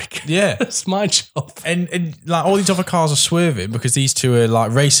maverick. Yeah. That's my job. And like all these other cars are swerving because these two are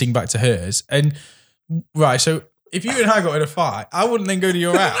like racing back to hers. And right, so if you and I got in a fight, I wouldn't then go to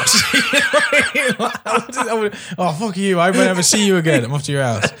your house. Oh, fuck you. I won't ever see you again. I'm off to your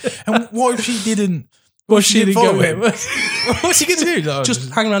house. And what if she didn't? Well, she didn't go with him. What's he going to do?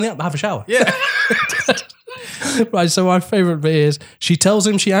 Just hang around the app and have a shower. Yeah. Right, so my favourite bit is she tells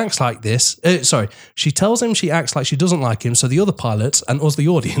him she acts like this. She tells him she acts like she doesn't like him, so the other pilots and us, the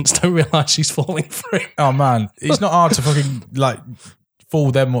audience, don't realise she's falling for him. Oh, man. It's not hard to fucking like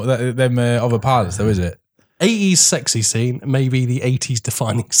fool them other pilots, though, is it? 80s sexy scene, maybe the 80s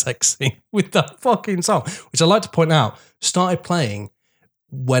defining sex scene with that fucking song, which I like to point out, started playing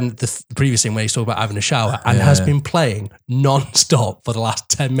when the previous scene when he's talking about having a shower and has been playing non-stop for the last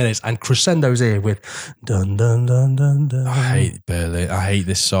 10 minutes and crescendos here with dun dun dun dun dun. I hate Berlin. I hate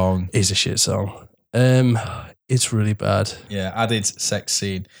this song. It's a shit song. It's really bad. Yeah, added sex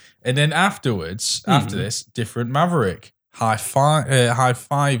scene. And then after this, different Maverick.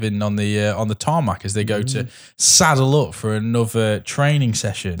 High-fiving on the tarmac as they go to saddle up for another training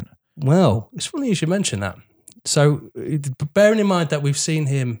session. Well, it's funny you should mention that. So, bearing in mind that we've seen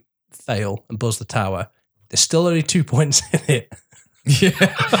him fail and buzz the tower, there's still only 2 points in it.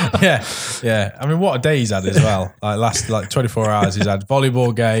 Yeah. I mean, what a day he's had as well. Last 24 hours, he's had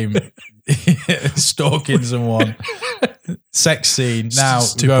volleyball game, stalking someone, sex scene. Now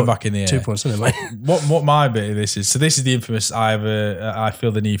going back in the air. 2 points in it, mate. What my bit of this is? So this is the infamous. I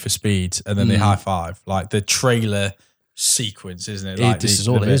feel the need for speed, and then the high five, like the trailer sequence, isn't it? Like this is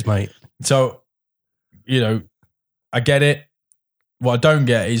all it is, mate. So, I get it. What I don't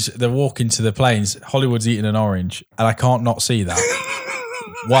get is they're walking to the planes. Hollywood's eating an orange, and I can't not see that.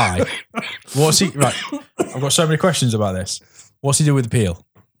 Why? What's he? Right, I've got so many questions about this. What's he do with the peel?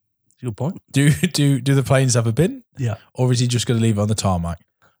 Good point. Do the planes have a bin? Yeah. Or is he just going to leave it on the tarmac?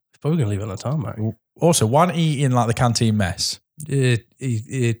 He's probably going to leave it on the tarmac. Also, why not eat in like the canteen mess? I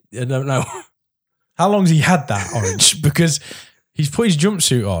don't know. How long's he had that orange? Because he's put his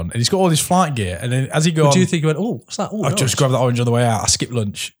jumpsuit on and he's got all his flight gear. And then as he goes, do you think he went, oh, what's that? Oh, I just grabbed that orange on the way out. I skipped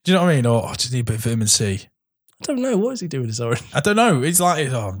lunch. Do you know what I mean? Or I just need a bit of vitamin C. don't know. What is he doing his orange? I don't know. It's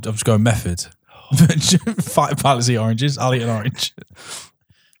like, I'm just going method. Fighter pilots eat oranges. I'll eat an orange.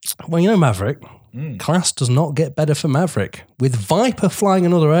 Well, you know, Maverick, class does not get better for Maverick. With Viper flying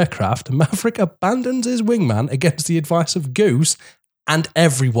another aircraft, Maverick abandons his wingman against the advice of Goose and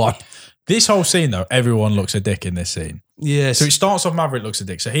everyone. This whole scene, though, everyone looks a dick in this scene. Yes. So it starts off Maverick looks a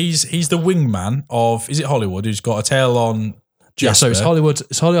dick. So he's the wingman of, is it Hollywood, who's got a tail on Jester? Yeah, so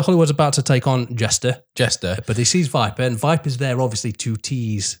it's Hollywood's about to take on Jester. But he sees Viper, and Viper's there obviously to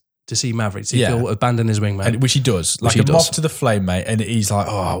tease to see Maverick. So he'll abandon his wingman. Which he does. Like a moth to the flame, mate. And he's like,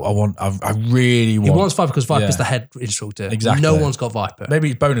 I really want. He wants Viper because Viper's the head instructor. Exactly. No one's got Viper.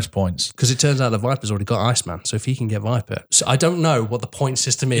 Maybe it's bonus points. Because it turns out that Viper's already got Iceman. So if he can get Viper. So I don't know what the point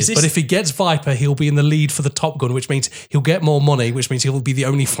system is but if he gets Viper, he'll be in the lead for the Top Gun, which means he'll get more money, which means he'll be the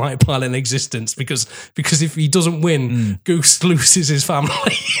only fighter pilot in existence. Because if he doesn't win, Goose loses his family.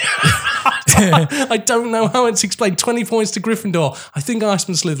 I don't know how it's explained. 20 points to Gryffindor. I think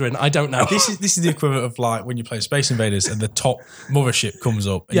Iceman Slytherin. I don't know. This is the equivalent of like when you play Space Invaders and the top mothership comes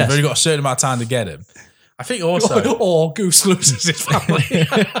up and you've only got a certain amount of time to get him. I think also... or Goose loses his family.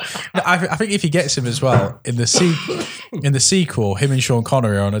 I think if he gets him as well, in the sequel, him and Sean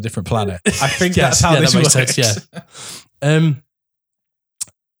Connery are on a different planet. I think that's how this works. Sense,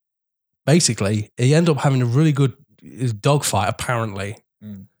 basically, he ended up having a really good dogfight, apparently.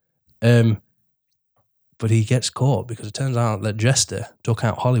 But he gets caught because it turns out that Jester took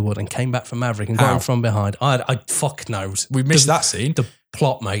out Hollywood and came back from Maverick and got him from behind. I fuck knows. We missed that scene. The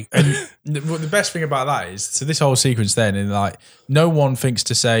plot, mate. And the best thing about that is, so this whole sequence then, and like, no one thinks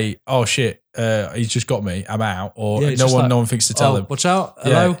to say, oh shit, he's just got me, I'm out. Or no one thinks to tell him. Watch out,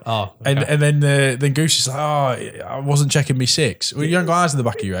 hello? Yeah. Oh, okay. And then Goose is like, I wasn't checking me six. Well, you haven't got eyes in the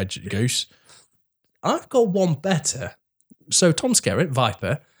back of your head, Goose. I've got one better. So Tom Skerritt,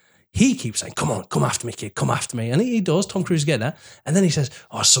 Viper, he keeps saying, come on, come after me, kid, come after me. And he does, Tom Cruise get there. And then he says,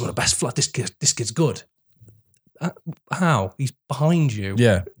 some of the best flight, this kid's good. How? He's behind you.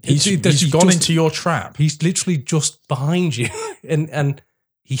 Yeah. He's gone into your trap. He's literally just behind you. and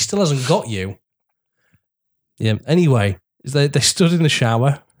he still hasn't got you. Yeah. Anyway, they stood in the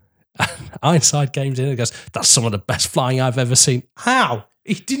shower. Ironside came in and goes, that's some of the best flying I've ever seen. How?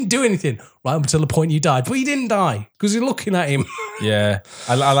 He didn't do anything right up until the point you died. But he didn't die because you're looking at him. Yeah.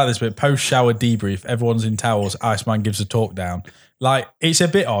 I like this bit. Post-shower debrief. Everyone's in towels. Iceman gives a talk down. Like, it's a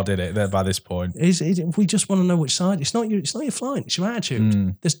bit odd, isn't it, there by this point? We just want to know which side. It's not your flight. It's your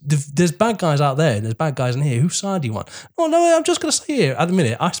attitude. There's bad guys out there and there's bad guys in here. Whose side do you want? Oh, no, I'm just going to say here, at the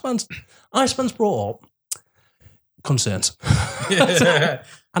minute, Iceman's brought up concerns. Yeah.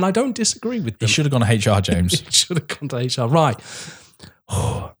 And I don't disagree with them. He should have gone to HR, James. He should have gone to HR. Right.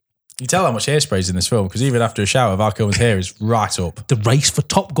 You tell how much hairspray's in this film, because even after a shower, Val Kilmer's hair is right up. The race for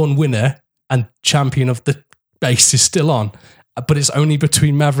Top Gun winner and champion of the base is still on, but it's only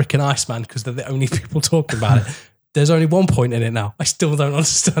between Maverick and Iceman because they're the only people talking about it. There's only one point in it now. I still don't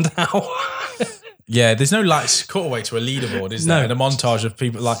understand how. Yeah, there's no like cutaway to a leaderboard, is there? No. And a montage of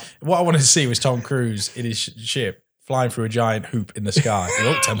people. Like, what I wanted to see was Tom Cruise in his ship flying through a giant hoop in the sky.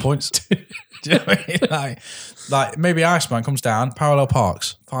 10 points. Do you know what I mean? Like maybe Iceman comes down, parallel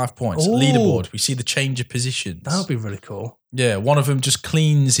parks, 5 points. Ooh. Leaderboard, we see the change of positions. That would be really cool. Yeah, one of them just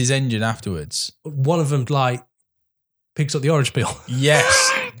cleans his engine afterwards. One of them like picks up the orange peel.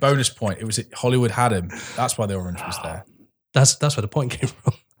 Yes, bonus point. It was Hollywood had him. That's why the orange was there. That's where the point came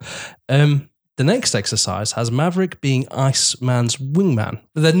from. The next exercise has Maverick being Iceman's wingman.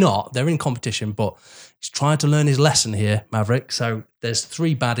 They're not. They're in competition, but he's trying to learn his lesson here, Maverick. So there's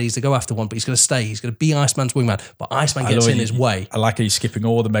 3 baddies. They go after one, but he's going to stay. He's going to be Iceman's wingman. But Iceman gets in his way. I like how he's skipping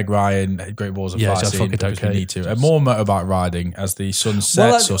all the Meg Ryan Great Balls of Fire scene because we need to. And more motorbike riding as the sun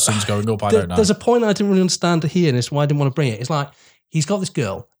sets or sun's going up. I don't know. There's a point I didn't really understand here, and it's why I didn't want to bring it. It's like he's got this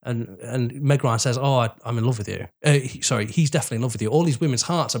girl, and Meg Ryan says, I'm in love with you. He's definitely in love with you. All these women's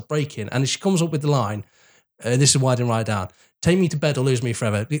hearts are breaking. And she comes up with the line, this is why I didn't write it down, take me to bed or lose me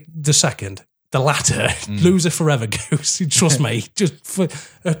forever. The second. The latter, lose her forever, Goose. Trust me, just for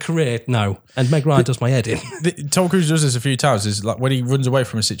a career, no. And Meg Ryan does my head in. Tom Cruise does this a few times. Is like when he runs away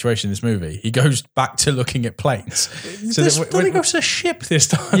from a situation in this movie, he goes back to looking at planes. So when he goes to a ship this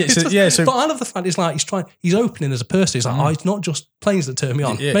time. But I love the fact it's like he's opening as a person. He's like, it's not just planes that turn me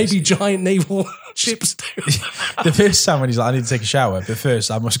on. Yeah, maybe giant naval ships do. The first time when he's like, I need to take a shower, but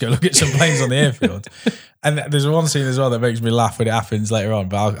first I must go look at some planes on the airfield. And there's one scene as well that makes me laugh when it happens later on,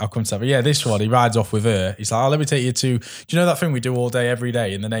 but I'll come to that. But yeah, this one, he rides off with her. He's like, let me take you to, do you know that thing we do all day, every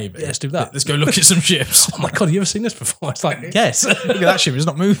day in the Navy? Yeah, let's do that. Let's go look at some ships. Oh my God, have you ever seen this before? It's like, yes. Look at that ship, it's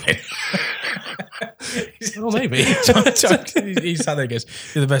not moving. Oh, maybe. He sat there and goes,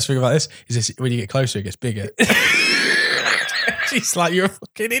 the best thing about this is this, when you get closer, it gets bigger. She's like, you're a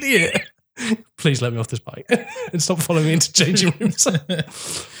fucking idiot. Please let me off this bike and stop following me into changing rooms.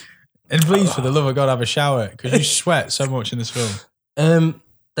 And please, for the love of God, have a shower because you sweat so much in this film.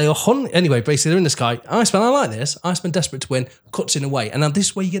 They are anyway, basically they're in the sky. Iceman, I like this. Iceman desperate to win, cuts in away. And now this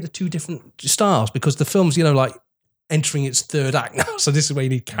is where you get the two different styles because the film's, like entering its third act now. So this is where you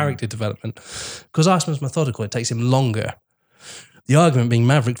need character development. Because Iceman's methodical, it takes him longer. The argument being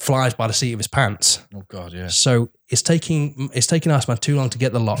Maverick flies by the seat of his pants. Oh God, yeah. So it's taking Iceman too long to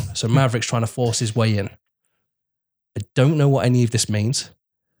get the lock. So Maverick's trying to force his way in. I don't know what any of this means.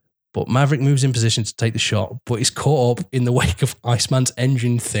 But Maverick moves in position to take the shot, but he's caught up in the wake of Iceman's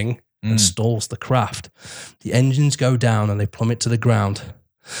engine thing and stalls the craft. The engines go down and they plummet to the ground.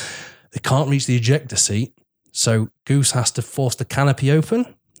 They can't reach the ejector seat, so Goose has to force the canopy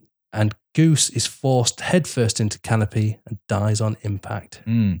open, and Goose is forced headfirst into canopy and dies on impact.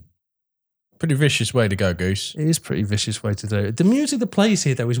 Pretty vicious way to go, Goose. It is a pretty vicious way to do it. The music that plays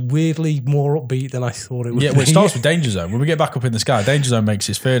here, though, is weirdly more upbeat than I thought it would be. Yeah, well, it starts with Danger Zone. When we get back up in the sky, Danger Zone makes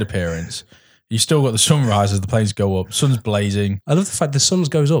its third appearance. You still got the sunrise as the planes go up. Sun's blazing. I love the fact the sun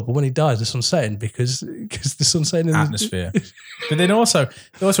goes up, but when he dies, the sun's setting because the sun's setting in atmosphere. But then also,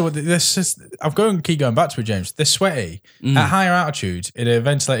 this is, I'm going to keep going back to it, James. They're sweaty at higher altitude in a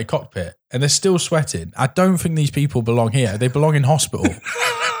ventilated cockpit, and they're still sweating. I don't think these people belong here. They belong in hospital.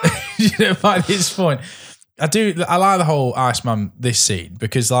 By this point, I like the whole Iceman this scene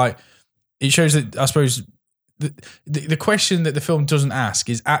because it shows that I suppose the question that the film doesn't ask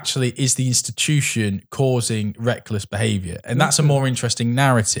is actually is the institution causing reckless behaviour, and that's a more interesting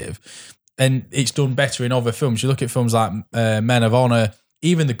narrative, and it's done better in other films. You look at films like Men of Honor,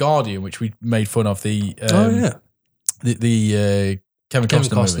 even The Guardian, which we made fun of the Kevin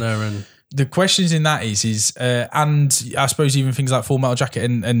Costner movie. The questions in that is and I suppose even things like Full Metal Jacket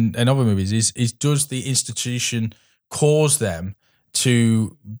and other movies is does the institution cause them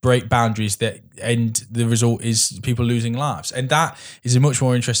to break boundaries that and the result is people losing lives? And that is a much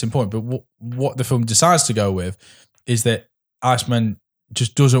more interesting point. But what the film decides to go with is that Iceman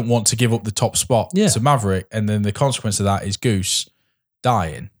just doesn't want to give up the top spot to Maverick, and then the consequence of that is Goose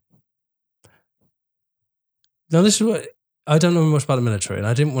dying. Now this is what I don't know much about the military, and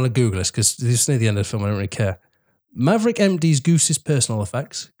I didn't want to Google this because this is near the end of the film. I don't really care. Maverick empties Goose's personal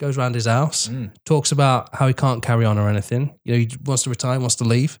effects, goes around his house, talks about how he can't carry on or anything. He wants to retire, wants to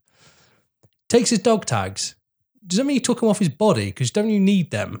leave. Takes his dog tags. Does that mean you took them off his body? Because don't you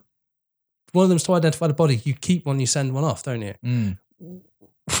need them? One of them's to identify the body. You keep one, you send one off, don't you?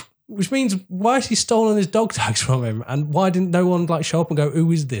 Which means, why has he stolen his dog tags from him? And why didn't no one show up and go,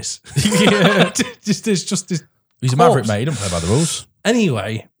 who is this? Just this. He's a Maverick, mate. He don't play by the rules.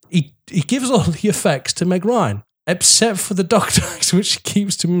 Anyway, he gives all the effects to Meg Ryan, except for the dog tags, which he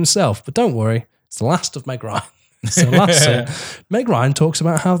keeps to himself. But don't worry, it's the last of Meg Ryan. So last scene, Meg Ryan talks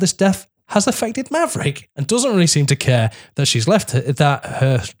about how this death has affected Maverick and doesn't really seem to care that she's left that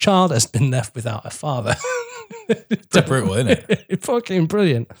her child has been left without a father. It's brutal, isn't it? It's fucking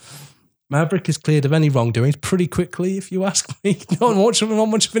brilliant. Maverick is cleared of any wrongdoings pretty quickly, if you ask me. Not much of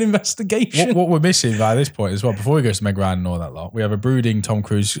an investigation. What we're missing by this point as well, before we go to Meg Ryan and all that lot, we have a brooding Tom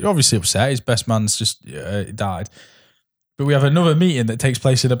Cruise, obviously upset. His best man's just died. But we have another meeting that takes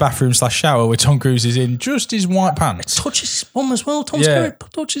place in a bathroom/shower where Tom Cruise is in just his white pants. Touches his bum as well. Tom Cruise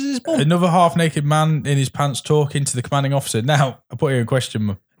touches his bum. Another half-naked man in his pants talking to the commanding officer. Now, I put here a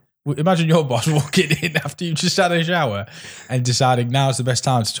question. Imagine your boss walking in after you've just had a shower and deciding now's the best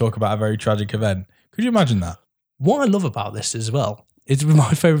time to talk about a very tragic event. Could you imagine that? What I love about this as well, it's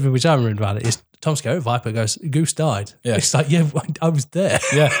my favourite thing which I remember about it, is Tom Skerritt, Viper, goes, Goose died. Yeah. It's like, I was there.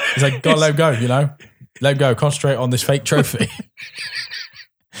 Yeah. He's like, gotta let him go, Let him go. Concentrate on this fake trophy.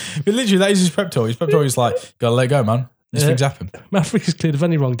 But literally, that is his prep talk. His prep talk is like, gotta let go, man. These things happen. Maverick is cleared of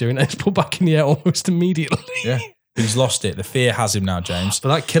any wrongdoing and it's put back in the air almost immediately. Yeah. But he's lost it. The fear has him now, James. But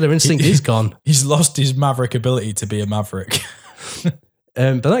that killer instinct is gone. He's lost his Maverick ability to be a Maverick.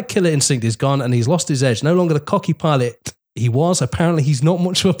 But that killer instinct is gone and he's lost his edge. No longer the cocky pilot he was. Apparently, he's not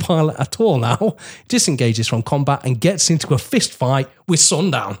much of a pilot at all now. Disengages from combat and gets into a fist fight with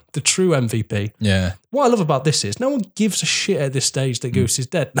Sundown, the true MVP. Yeah. What I love about this is no one gives a shit at this stage that Goose is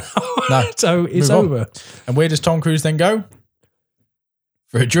dead now. No. So it's over. And where does Tom Cruise then go?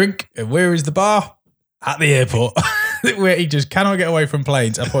 For a drink. And where is the bar? At the airport. Where he just cannot get away from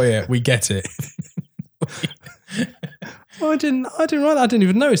planes. I put here, we get it. Well, I didn't write that. I didn't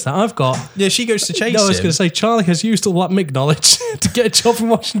even notice that. I've got... Yeah, she goes to chase him. No, I was going to say, Charlie has used all that MIG knowledge to get a job in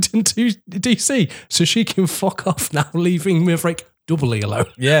Washington DC, so she can fuck off now, leaving Maverick doubly alone.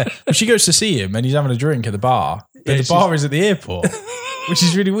 Yeah, but she goes to see him and he's having a drink at the bar. But the bar is at the airport, which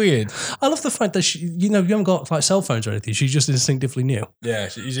is really weird. I love the fact that you haven't got like cell phones or anything. She just instinctively knew. Yeah,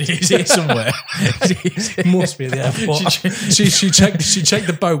 he's here somewhere. Must be at the airport. She checked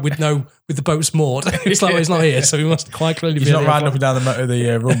the boat with the boat's moored. It's like, well, he's not here, so he must quite clearly be. He's not riding up and down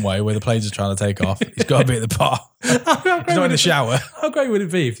the runway where the planes are trying to take off. He's got to be at the bar. He's not in the shower. How great would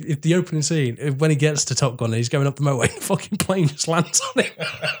it be if the opening scene, when he gets to Top Gun and he's going up the motorway, the fucking plane just lands on him?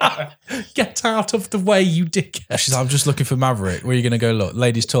 Get out of the way, you dickhead. She's like, I'm just looking for Maverick. Where are you going to go look?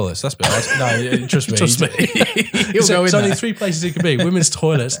 Ladies' toilets. That's a bit odd. No, trust me. Trust me. He'll go in There's only there. 3 places it could be. Women's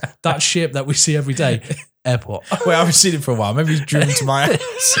toilets, that ship that we see every day, airport. Wait, I haven't seen it for a while. Maybe he's driven to my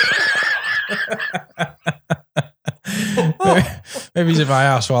house. Maybe he's at my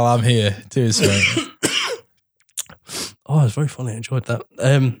house while I'm here doing something. Oh, it's very funny. I enjoyed that.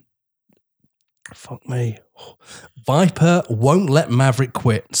 Fuck me. Viper won't let Maverick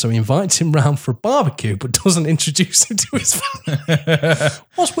quit, so he invites him round for a barbecue, but doesn't introduce him to his family.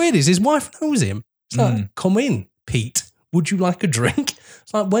 What's weird is his wife knows him. It's like, come in, Pete. Would you like a drink?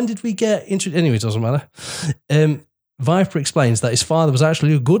 It's like, when did we get introduced? Anyway, it doesn't matter. Viper explains that his father was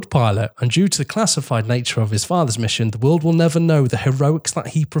actually a good pilot, and due to the classified nature of his father's mission, the world will never know the heroics that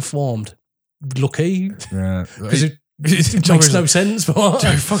he performed. Lucky. Yeah. It makes no sense, but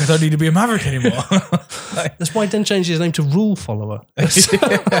Fuck, I don't need to be a Maverick anymore. that's why he then changed his name to Rule Follower.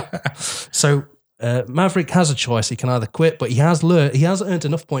 So Maverick has a choice. He can either quit, but he has earned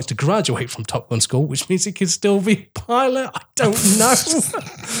enough points to graduate from Top Gun school, which means he can still be a pilot. I don't know.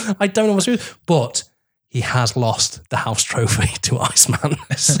 I don't know what's true, but he has lost the house trophy to Iceman.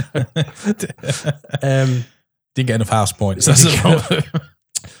 So, Didn't get enough house points. That's the problem.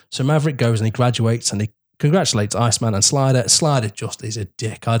 So Maverick goes and he graduates and he congratulates Iceman and Slider. Slider just is a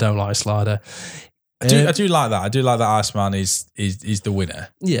dick. I don't like Slider. I do like that. I do like that Iceman is the winner.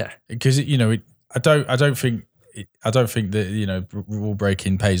 Yeah, because I don't think that rule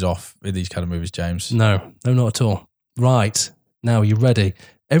breaking pays off in these kind of movies, James. No, not at all. Right now, you ready?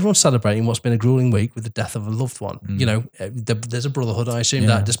 Everyone's celebrating what's been a grueling week with the death of a loved one. There's a brotherhood. I assume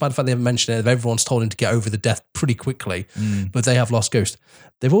that, despite the fact they haven't mentioned it, everyone's told him to get over the death pretty quickly, but they have lost Ghost.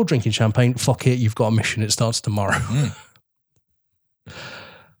 They're all drinking champagne. Fuck it, you've got a mission. It starts tomorrow.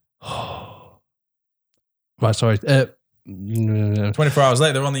 Right, sorry. 24 hours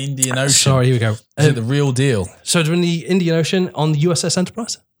later, they're on the Indian Ocean. Sorry, here we go. Is it the real deal? So they're in the Indian Ocean on the USS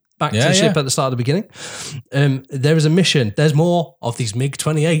Enterprise. Back to the ship at the start of the beginning. There is a mission. There's more of these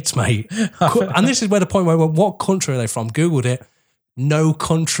MiG-28s, mate. And this is where the point where what country are they from? Googled it. No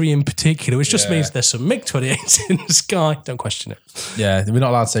country in particular, which just means there's some MiG-28s in the sky. Don't question it. Yeah, we're not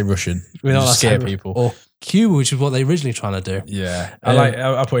allowed to say Russian. We're not allowed to scare say people. Or Cuba, which is what they originally trying to do. Yeah.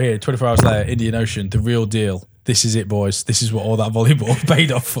 I put here, 24 hours later, Indian Ocean, the real deal. This is it, boys. This is what all that volleyball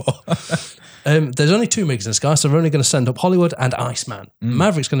paid off for. There's only 2 MiGs in the sky, so they're only going to send up Hollywood and Iceman.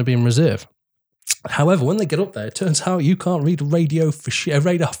 Maverick's going to be in reserve. However, when they get up there, it turns out you can't read radar for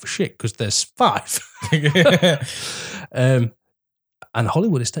shit because there's 5. And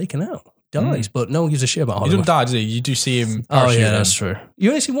Hollywood is taken out. Dies, but no one gives a shit about Hollywood. He doesn't die, does he? You do see him. Oh, yeah, that's true.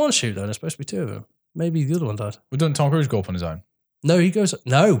 You only see one shoot, though. There's supposed to be 2 of them. Maybe the other one died. Well, doesn't Tom Cruise go up on his own? No, he goes...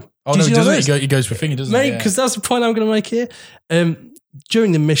 No. Oh, no, he doesn't. He goes for a finger, doesn't he? Mate, because that's the point I'm going to make here.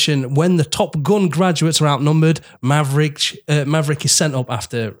 During the mission, when the Top Gun graduates are outnumbered, Maverick is sent up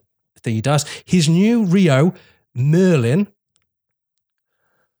after he dies. His new Rio, Merlin,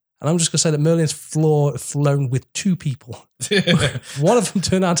 and I'm just going to say that Merlin's flown with 2 people. One of them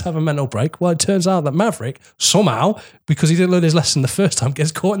turned out to have a mental break. Well, it turns out that Maverick, somehow, because he didn't learn his lesson the first time,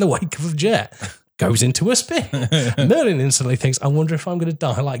 gets caught in the wake of a jet. Goes into a spin. Merlin instantly thinks, I wonder if I'm going to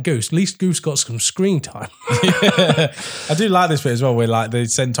die like Goose. At least Goose got some screen time. I do like this bit as well, where they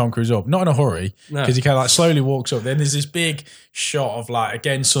send Tom Cruise up, not in a hurry, because he kind of slowly walks up. Then there's this big shot of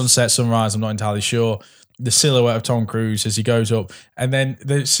again, sunset, sunrise, I'm not entirely sure. The silhouette of Tom Cruise as he goes up, and then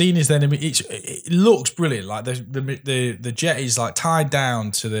the scene is then it looks brilliant. Like the jet is tied down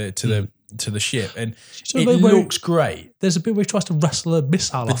to the ship, and it looks great. There's a bit where he tries to wrestle a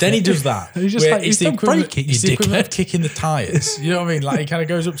missile, but then he does that. He's just it's the equivalent dickhead. of kicking the tires. You know what I mean? He kind of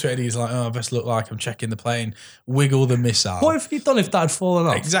goes up to it and he's like, "Oh, I best look like I'm checking the plane." Wiggle the missile. What have you done if that had fallen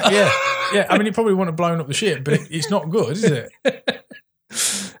off? Exactly. Yeah. I mean, he probably wouldn't have blown up the ship, but it's not good, is it?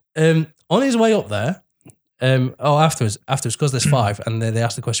 On his way up there. Afterwards, because there's 5, and they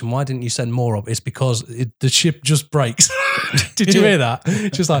ask the question, why didn't you send more up? It's because the ship just breaks. Did you hear that?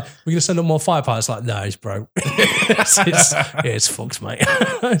 It's just we're going to send up more firefighters. No, it's broke. it's fucked, mate.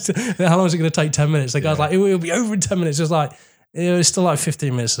 How long is it going to take? 10 minutes. The guy's it will be over in 10 minutes. Just It's still like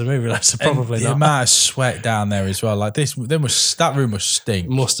 15 minutes of the movie. That's probably the not. amount of sweat down there as well. Like that room must stink.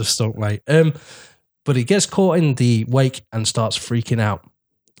 Must have stunk, mate. But he gets caught in the wake and starts freaking out.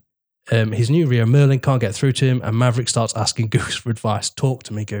 His new Rio Merlin can't get through to him, and Maverick starts asking Goose for advice. Talk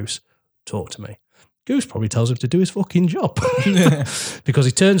to me, Goose. Talk to me. Goose probably tells him to do his fucking job. Because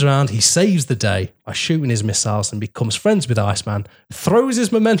he turns around, he saves the day by shooting his missiles and becomes friends with Iceman, throws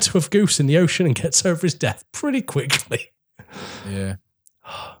his memento of Goose in the ocean and gets over his death pretty quickly. Yeah.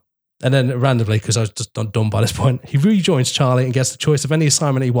 And then randomly, because I was just done by this point, he rejoins Charlie and gets the choice of any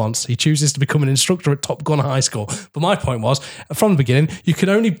assignment he wants. He chooses to become an instructor at Top Gun High School. But my point was, from the beginning, you can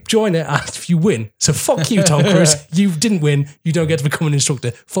only join it if you win. So fuck you, Tom Cruise. You didn't win. You don't get to become an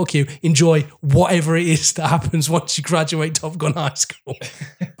instructor. Fuck you. Enjoy whatever it is that happens once you graduate Top Gun High School.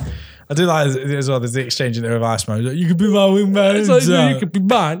 I do like as well, there's the exchange in there with Iceman. Like, you could be my wingman. It's like, you could be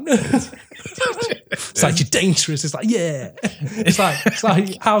mine. It's like, you're dangerous. It's like, yeah. It's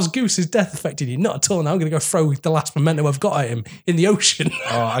like, how's Goose's death affected you? Not at all. Now I'm going to go throw the last memento I've got at him in the ocean.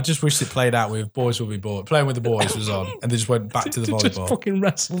 Oh, I just wish it played out with Boys Will Be Bored. Playing with the Boys was on, and they just went back to the volleyball. Just fucking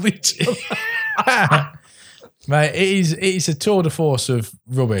wrestled each other. Mate, it is a tour de force of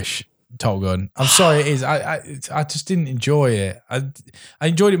rubbish. Top Gun. I'm sorry, it is. I just didn't enjoy it. I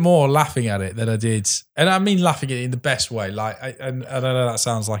enjoyed it more laughing at it than I did, and I mean laughing at it in the best way. Like, I don't know, that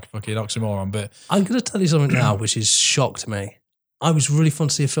sounds like a fucking oxymoron, but I'm going to tell you something now, which is shock to me. I was really fun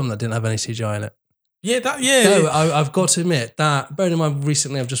to see a film that didn't have any CGI in it. Yeah. No, I've got to admit that. Bearing in mind,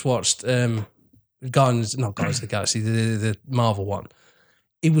 recently I've just watched Guardians of the Galaxy, the Marvel one.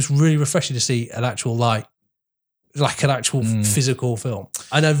 It was really refreshing to see an actual like an actual physical film,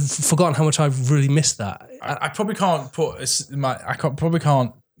 and I've forgotten how much I've really missed that. I probably can't probably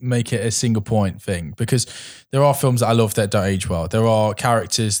can't make it a single point thing, because there are films that I love that don't age well. There are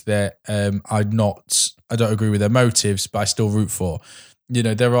characters that I don't agree with their motives, but I still root for. You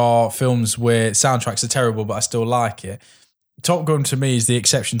know, there are films where soundtracks are terrible, but I still like it. Top Gun to me is the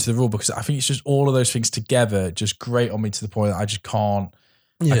exception to the rule, because I think it's just all of those things together just grate on me to the point that I just can't.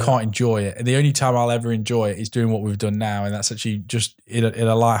 Yeah. I can't enjoy it. And the only time I'll ever enjoy it is doing what we've done now. And that's actually just in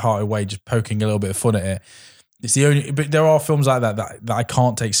a lighthearted way, just poking a little bit of fun at it. It's the only, but there are films like that I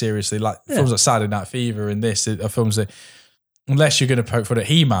can't take seriously. Like films like Saturday Night Fever and this are films that, unless you're going to poke fun at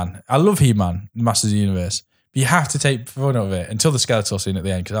He-Man. I love He-Man, Masters of the Universe. But you have to take fun of it until the Skeletor scene at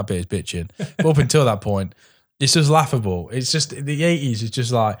the end, because that bit is bitching. But up until that point, it's just laughable. It's just, the 80s is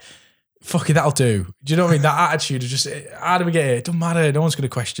just like, fuck it, that'll do. Do you know what I mean? That attitude of just, how do we get here? It doesn't matter. No one's going to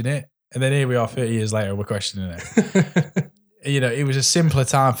question it. And then here we are 30 years later, we're questioning it. You know, it was a simpler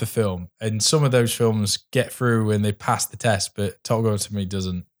time for film. And some of those films get through and they pass the test, but Top Gun to me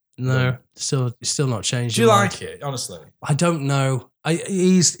doesn't. No, it's still not changed. Do you like it, honestly? I don't know.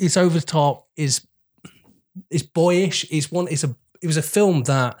 It's over the top. It's boyish. It was a film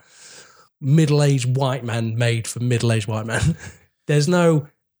that middle-aged white man made for middle-aged white man.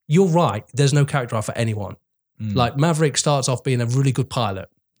 You're right. There's no character arc for anyone. Like Maverick starts off being a really good pilot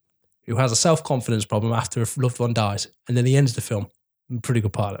who has a self-confidence problem after a loved one dies. And then he ends the film, pretty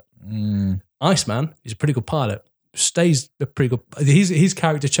good pilot. Iceman is a pretty good pilot. Stays a pretty good. His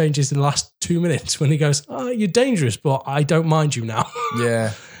character changes in the last 2 minutes when he goes, "Oh, you're dangerous, but I don't mind you now."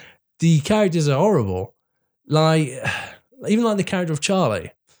 Yeah. The characters are horrible. Like, even like the character of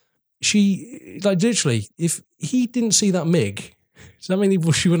Charlie. She, like, literally, if he didn't see that MiG, does that mean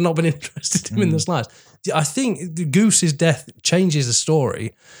she would not have been interested in him in the slightest? I think the Goose's death changes the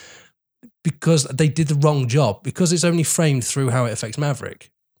story because they did the wrong job, because it's only framed through how it affects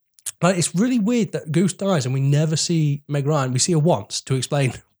Maverick. Like, it's really weird that Goose dies and we never see Meg Ryan. We see her once to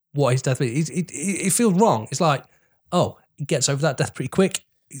explain what his death is. It feels wrong. It's like, oh, he gets over that death pretty quick.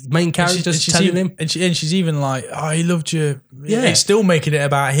 Main character's telling him. And she's even like, oh, he loved you. Yeah. It's still making it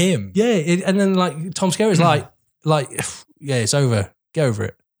about him. Yeah. And then like Tom Skerritt's like, yeah, it's over. Get over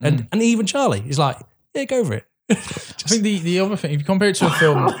it. And even Charlie is like, yeah, go over it. I think the other thing, if you compare it to a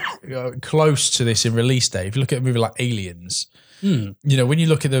film close to this in release date, if you look at a movie like Aliens, you know, when you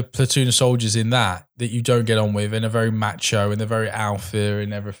look at the platoon of soldiers in that you don't get on with and are very macho and they're very alpha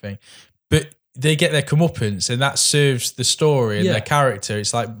and everything, but they get their comeuppance and that serves the story and their character.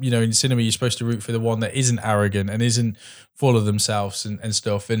 It's like, you know, in cinema, you're supposed to root for the one that isn't arrogant and isn't full of themselves and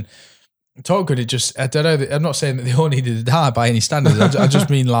stuff. And Top Gun, I don't know, I'm not saying that they all needed to die by any standards. I just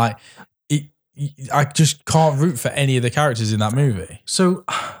mean like, I just can't root for any of the characters in that movie. So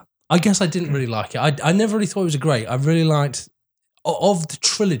I guess I didn't really like it. I never really thought it was great. I really liked, of the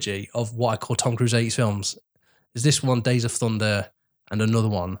trilogy of what I call Tom Cruise 80s films, is this one, Days of Thunder, and another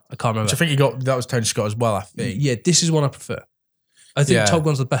one, I can't remember. Which I think that was Tony Scott as well, I think. Yeah, this is one I prefer. I think Top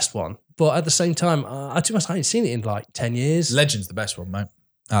Gun's the best one. But at the same time, I haven't seen it in like 10 years. Legend's the best one, mate.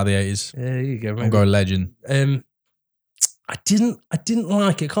 Out of the 80s. Yeah, there you go. I'm going Legend. I didn't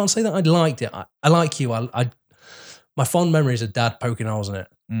like it. Can't say that I liked it. I like you. My fond memories of Dad poking holes in it.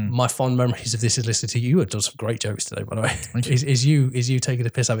 My fond memories of This Is Listening to You. Have done some great jokes today, by the way. Is you taking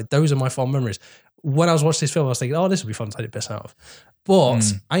the piss out of it? Those are my fond memories. When I was watching this film, I was thinking, oh, this would be fun to take the piss out of. But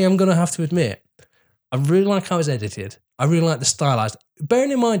I am going to have to admit, I really like how it's edited. I really like the stylized.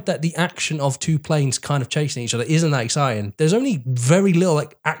 Bearing in mind that the action of two planes kind of chasing each other isn't that exciting. There's only very little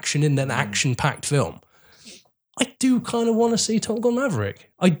like action in an action-packed film. I do kind of want to see Top Gun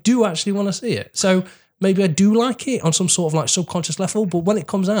Maverick. I do actually want to see it. So maybe I do like it on some sort of like subconscious level, but when it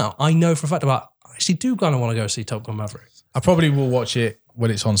comes out, I know for a fact I actually do kind of want to go see Top Gun Maverick. I probably will watch it when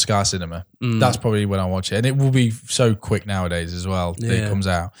it's on Sky Cinema. That's probably when I watch it. And it will be so quick nowadays as well that it comes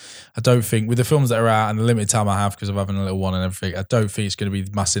out. I don't think, with the films that are out and the limited time I have because I'm having a little one and everything, I don't think it's going to be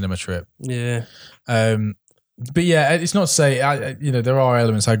my cinema trip. Yeah. But yeah, it's not to say, there are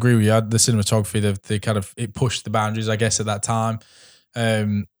elements, I agree with you. The cinematography, the kind of, it pushed the boundaries, I guess, at that time.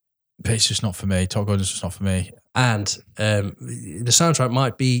 But it's just not for me. Top Gun is just not for me. And the soundtrack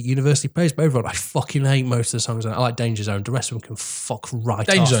might be universally praised by everyone. I fucking hate most of the songs. I like Danger Zone. The rest of them can fuck right off.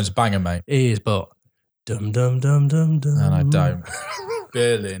 Danger Zone's a banger, mate. It is, but dum dum dum dum dum. And I don't.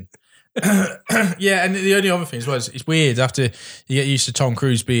 Berlin. Yeah, and the only other thing as well is it's weird after you get used to Tom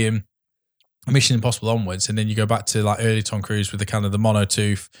Cruise being Mission Impossible onwards, and then you go back to like early Tom Cruise with the kind of the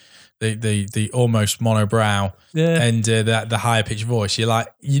monotooth, the almost monobrow, and the higher pitched voice. You're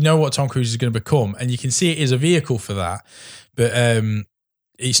like, you know what Tom Cruise is going to become, and you can see it is a vehicle for that, but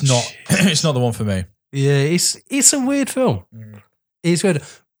it's not. It's not the one for me. Yeah, it's a weird film. It's weird,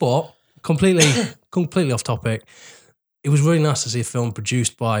 but completely off topic. It was really nice to see a film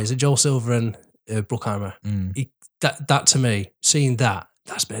produced by Joel Silver and Bruckheimer. That to me, seeing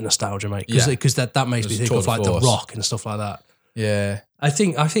that's a bit of nostalgia, mate. Because that makes me think of like The Rock and stuff like that. Yeah, I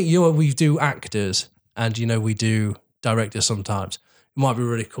think we do actors and we do directors sometimes. It might be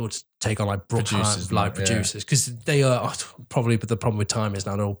really cool to take on like producers because they are probably. But the problem with time is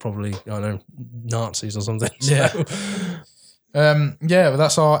now they're all probably Nazis or something. Yeah. So. But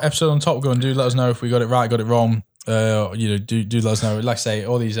that's our episode on Top Gun. Do let us know if we got it right, got it wrong. Do let us know. Like I say,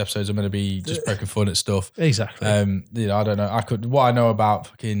 all these episodes are going to be just poking fun at stuff. Exactly. I don't know. What I know about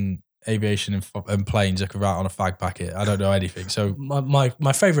fucking aviation and planes, I could write on a fag packet. I don't know anything. So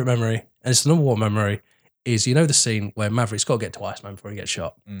my favorite memory, and it's the number one memory, is the scene where Maverick's got to get to Iceman before he gets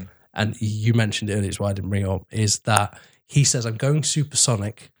shot. And you mentioned it earlier, it's why I didn't bring it up. Is that he says, "I'm going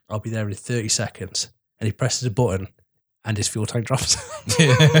supersonic. I'll be there in 30 seconds," and he presses a button. And his fuel tank drops.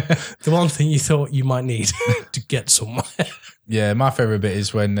 The one thing you thought you might need to get somewhere. Yeah, my favourite bit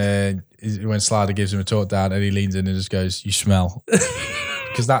is when Slider gives him a talk down and he leans in and just goes, "You smell."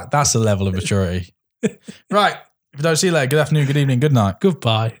 Because that's the level of maturity. Right. If I don't see you later, good afternoon, good evening, good night.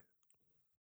 Goodbye.